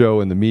wouldn't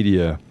show in the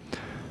media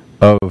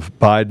of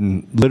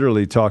Biden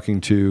literally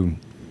talking to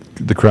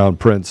the Crown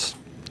Prince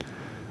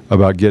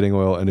about getting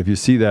oil. And if you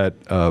see that,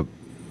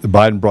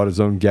 Biden brought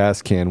his own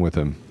gas can with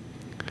him.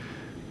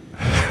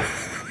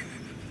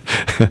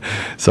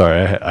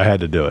 Sorry, I had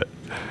to do it.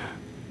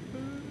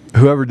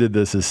 Whoever did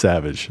this is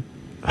savage.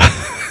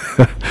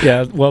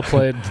 Yeah, well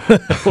played.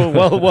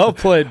 well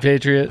played,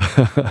 Patriot.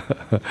 You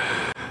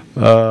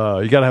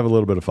got to have a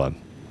little bit of fun.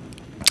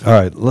 All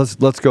right,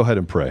 let's go ahead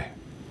and pray,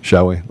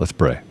 shall we? Let's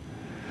pray.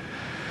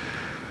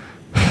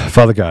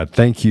 Father God,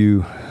 thank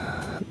you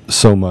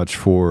so much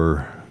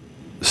for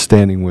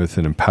standing with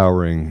and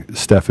empowering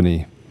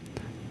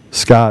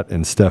Scott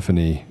and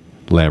Stephanie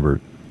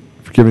Lambert,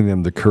 for giving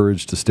them the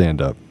courage to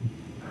stand up.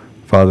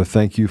 Father,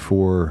 thank you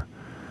for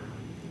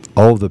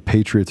all of the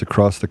patriots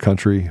across the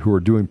country who are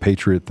doing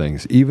patriot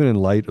things, even in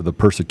light of the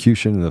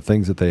persecution and the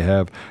things that they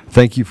have.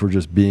 Thank you for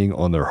just being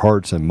on their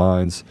hearts and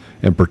minds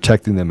and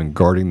protecting them and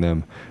guarding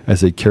them as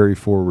they carry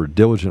forward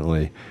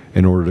diligently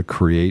in order to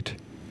create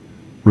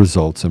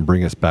results and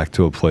bring us back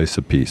to a place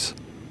of peace.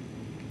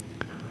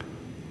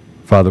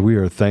 Father, we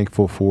are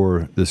thankful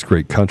for this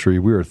great country.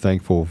 We are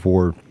thankful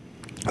for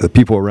the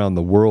people around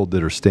the world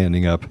that are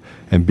standing up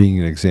and being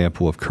an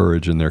example of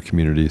courage in their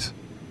communities.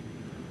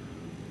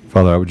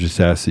 Father, I would just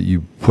ask that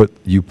you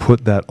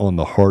put that on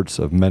the hearts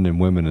of men and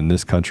women in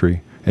this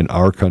country, in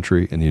our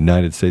country, in the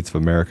United States of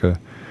America,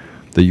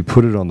 that you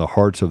put it on the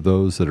hearts of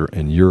those that are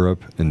in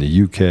Europe, in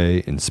the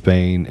UK, in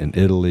Spain, in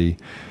Italy,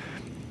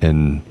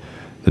 in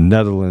the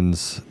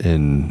Netherlands,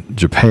 in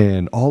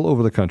Japan, all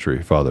over the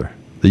country, Father,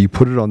 that you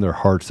put it on their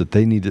hearts that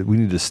we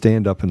need to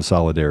stand up in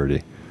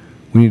solidarity.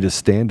 We need to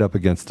stand up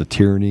against the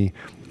tyranny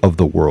of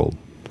the world.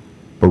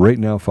 But right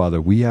now,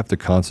 Father, we have to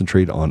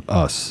concentrate on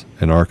us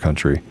and our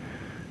country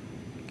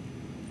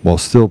while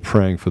still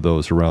praying for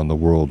those around the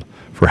world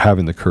for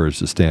having the courage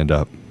to stand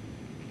up.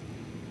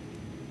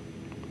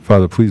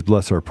 Father, please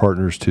bless our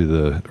partners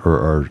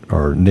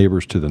our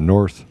neighbors to the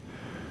north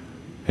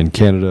in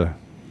Canada,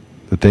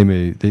 that they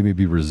may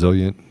be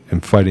resilient in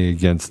fighting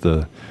against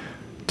the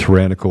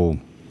tyrannical,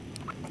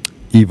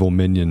 evil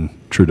minion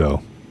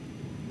Trudeau.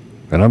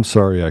 And I'm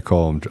sorry I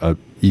call him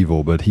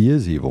evil, but he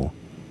is evil.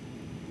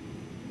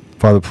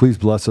 Father, please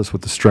bless us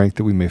with the strength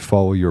that we may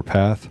follow your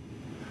path.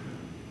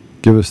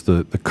 Give us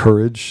the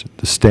courage,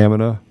 the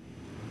stamina,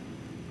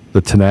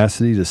 the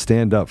tenacity to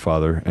stand up,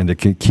 Father, and to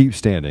keep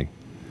standing.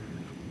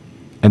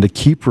 And to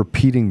keep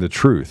repeating the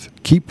truth.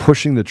 Keep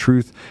pushing the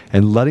truth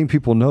and letting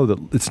people know that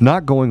it's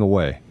not going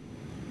away.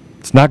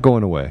 It's not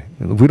going away.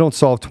 And if we don't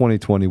solve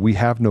 2020, we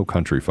have no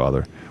country,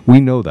 Father.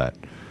 We know that.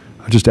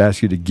 I just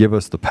ask you to give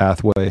us the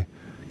pathway,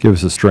 give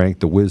us the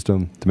strength, the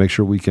wisdom to make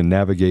sure we can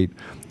navigate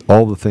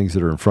all the things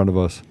that are in front of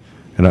us.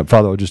 And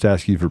Father, I would just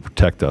ask you to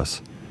protect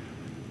us,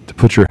 to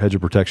put your hedge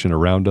of protection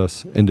around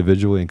us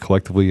individually and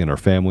collectively in our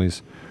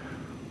families,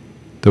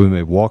 that we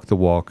may walk the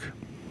walk,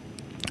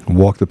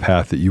 walk the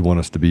path that you want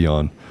us to be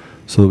on,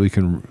 so that we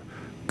can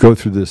go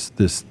through this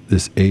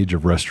age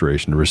of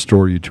restoration, to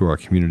restore you to our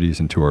communities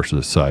and to our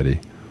society.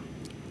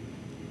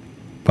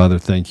 Father,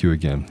 thank you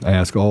again. I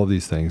ask all of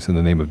these things in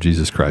the name of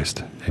Jesus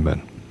Christ.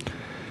 Amen.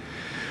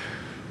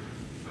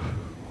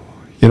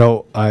 You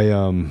know,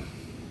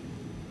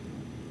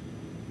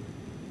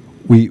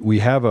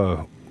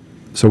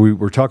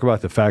 we're talking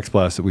about the fax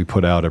blast that we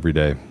put out every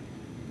day,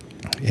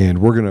 and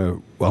I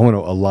want to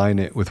align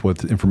it with what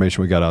the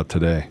information we got out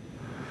today.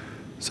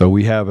 So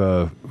we have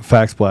a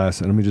fax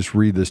blast, and let me just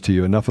read this to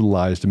you. Enough of the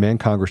lies. Demand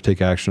Congress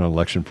take action on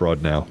election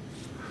fraud now.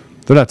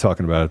 They're not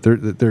talking about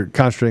it. They're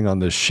concentrating on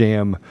this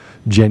sham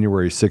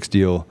January 6th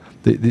deal.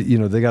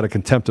 They got a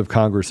contempt of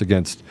Congress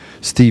against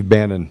Steve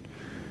Bannon,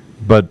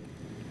 but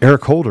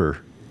Eric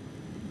Holder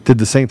did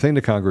the same thing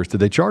to Congress.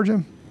 Did they charge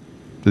him?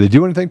 Did they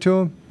do anything to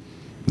him?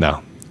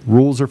 No.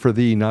 Rules are for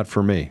thee, not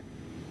for me.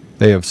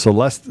 They have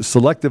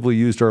selectively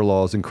used our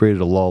laws and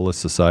created a lawless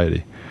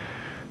society.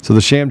 So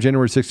the sham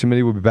January 6th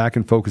committee will be back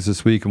in focus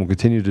this week and will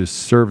continue to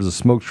serve as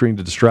a smokescreen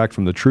to distract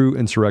from the true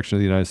insurrection of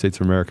the United States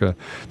of America,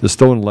 the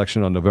stolen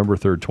election on November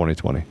 3rd,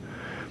 2020.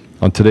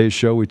 On today's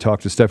show, we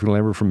talked to Stephanie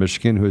Lambert from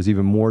Michigan, who has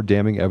even more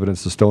damning evidence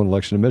of the stolen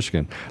election in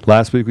Michigan.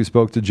 Last week, we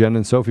spoke to Jen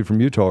and Sophie from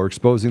Utah, who are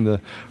exposing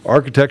the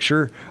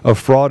architecture of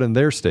fraud in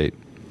their state.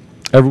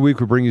 Every week,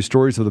 we bring you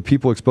stories of the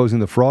people exposing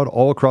the fraud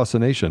all across the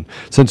nation.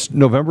 Since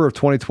November of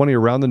 2020,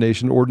 around the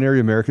nation,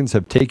 ordinary Americans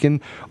have taken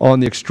on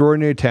the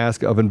extraordinary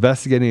task of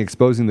investigating and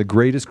exposing the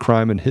greatest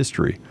crime in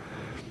history.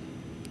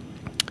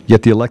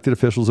 Yet the elected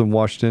officials in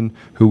Washington,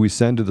 who we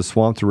send to the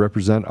swamp to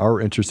represent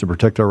our interests and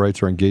protect our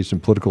rights, are engaged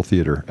in political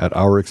theater at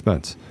our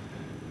expense.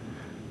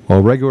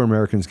 While regular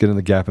Americans get in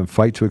the gap and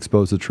fight to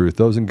expose the truth,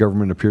 those in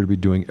government appear to be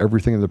doing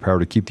everything in their power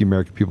to keep the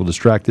American people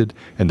distracted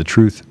and the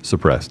truth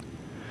suppressed.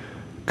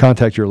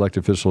 Contact your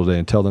elected official today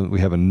and tell them that we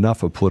have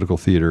enough of political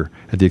theater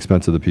at the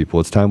expense of the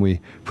people. It's time we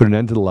put an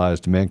end to the lies,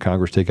 demand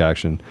Congress take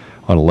action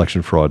on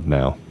election fraud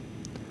now.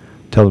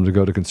 Tell them to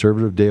go to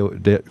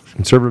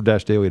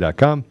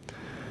conservative-daily.com,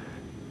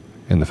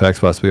 and the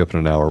fax blast will be up in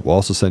an hour. We'll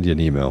also send you an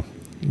email.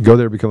 Go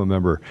there, become a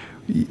member.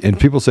 And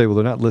people say, well,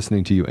 they're not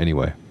listening to you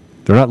anyway.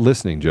 They're not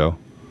listening, Joe.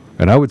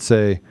 And I would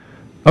say,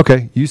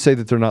 okay, you say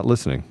that they're not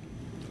listening.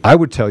 I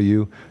would tell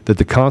you that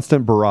the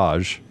constant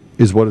barrage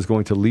is what is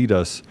going to lead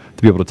us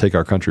to be able to take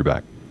our country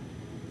back.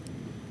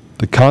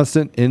 The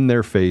constant in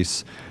their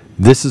face,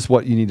 this is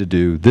what you need to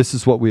do, this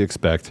is what we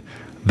expect.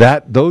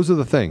 Those are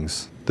the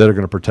things that are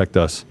going to protect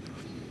us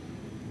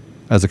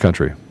as a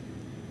country.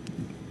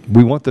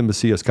 We want them to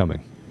see us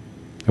coming,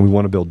 and we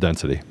want to build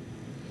density.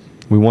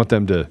 We want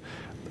them to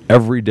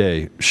every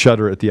day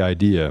shudder at the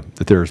idea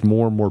that there's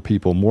more and more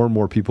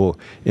people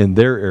in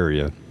their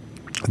area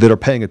that are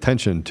paying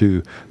attention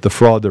to the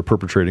fraud they're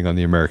perpetrating on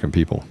the American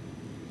people.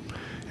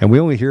 And we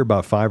only hear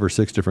about 5 or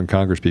 6 different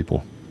Congress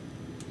people,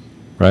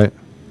 right?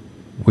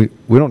 We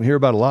don't hear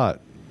about a lot.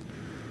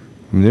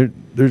 I mean,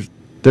 there's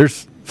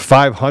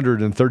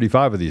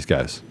 535 of these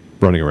guys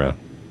running around.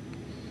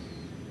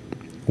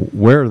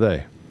 Where are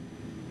they?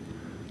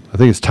 I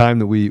think it's time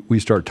that we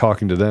start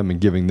talking to them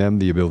and giving them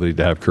the ability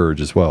to have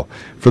courage as well.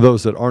 For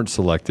those that aren't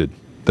selected,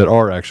 that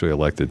are actually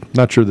elected.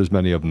 Not sure there's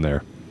many of them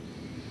there.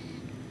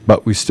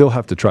 But we still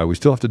have to try. We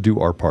still have to do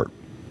our part.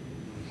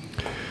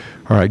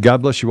 All right,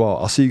 God bless you all.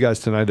 I'll see you guys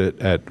tonight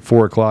at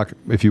 4 o'clock.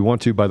 If you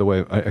want to, by the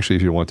way, actually,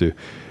 if you don't want to.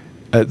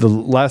 The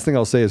last thing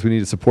I'll say is we need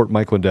to support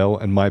Mike Lindell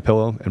and My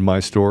Pillow and My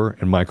Store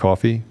and My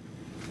Coffee.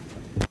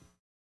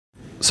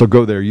 So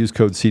go there, use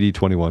code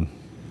CD21.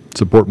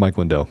 Support Mike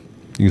Lindell.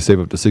 You can save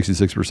up to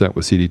 66%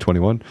 with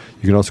CD21.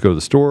 You can also go to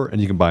the store and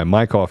you can buy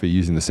my coffee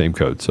using the same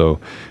code. So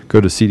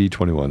go to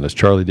CD21. That's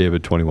Charlie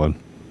David 21,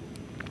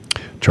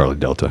 Charlie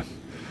Delta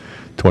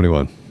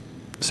 21.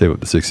 Save up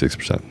to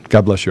 66%.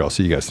 God bless you all.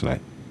 See you guys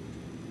tonight.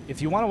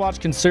 If you want to watch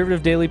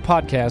Conservative Daily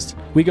Podcast,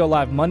 we go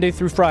live Monday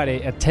through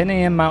Friday at 10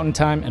 a.m. Mountain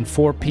Time and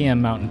 4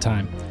 p.m. Mountain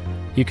Time.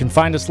 You can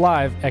find us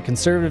live at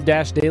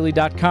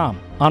conservative-daily.com,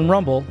 on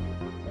Rumble,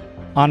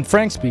 on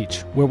Frank's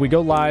Speech, where we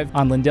go live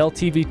on Lindell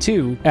TV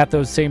 2 at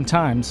those same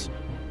times,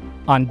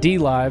 on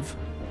DLive,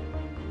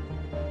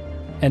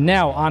 and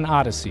now on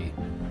Odyssey.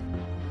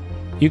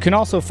 You can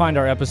also find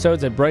our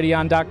episodes at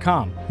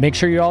Brighteon.com. Make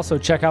sure you also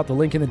check out the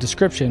link in the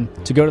description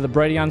to go to the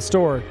Brighteon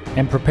store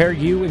and prepare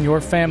you and your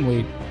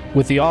family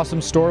with the awesome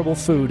storable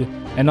food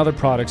and other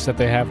products that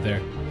they have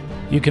there.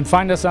 You can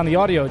find us on the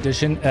audio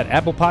edition at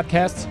Apple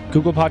Podcasts,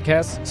 Google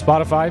Podcasts,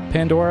 Spotify,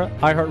 Pandora,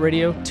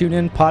 iHeartRadio,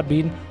 TuneIn,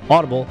 Podbean,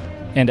 Audible,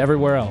 and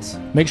everywhere else.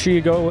 Make sure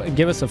you go and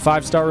give us a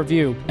 5-star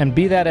review and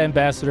be that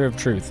ambassador of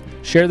truth.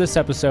 Share this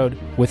episode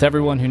with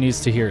everyone who needs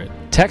to hear it.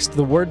 Text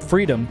the word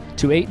freedom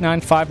to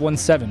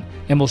 89517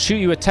 and we'll shoot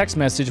you a text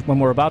message when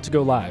we're about to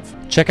go live.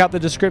 Check out the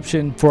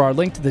description for our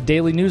link to the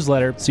daily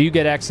newsletter so you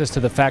get access to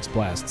the fax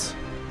blasts.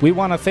 We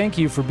want to thank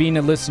you for being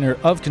a listener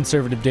of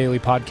Conservative Daily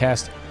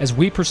Podcast as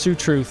we pursue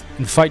truth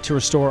and fight to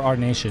restore our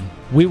nation.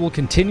 We will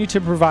continue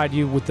to provide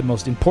you with the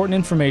most important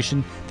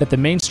information that the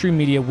mainstream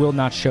media will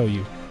not show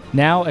you.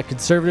 Now at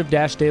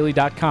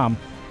conservative-daily.com,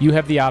 you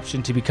have the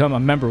option to become a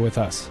member with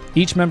us.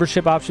 Each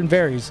membership option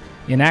varies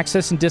in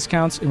access and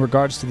discounts in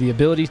regards to the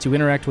ability to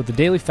interact with the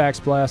daily fax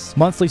blasts,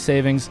 monthly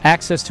savings,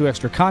 access to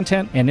extra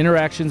content, and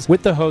interactions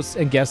with the hosts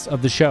and guests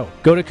of the show.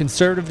 Go to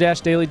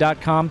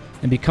conservative-daily.com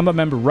and become a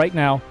member right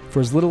now for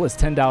as little as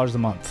 $10 a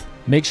month.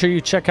 Make sure you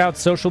check out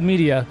social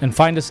media and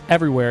find us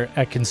everywhere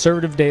at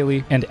Conservative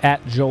Daily and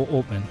at Joel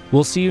Oltman.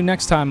 We'll see you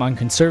next time on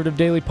Conservative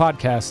Daily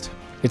Podcast.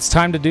 It's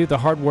time to do the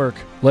hard work.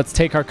 Let's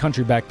take our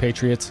country back,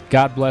 Patriots.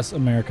 God bless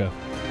America.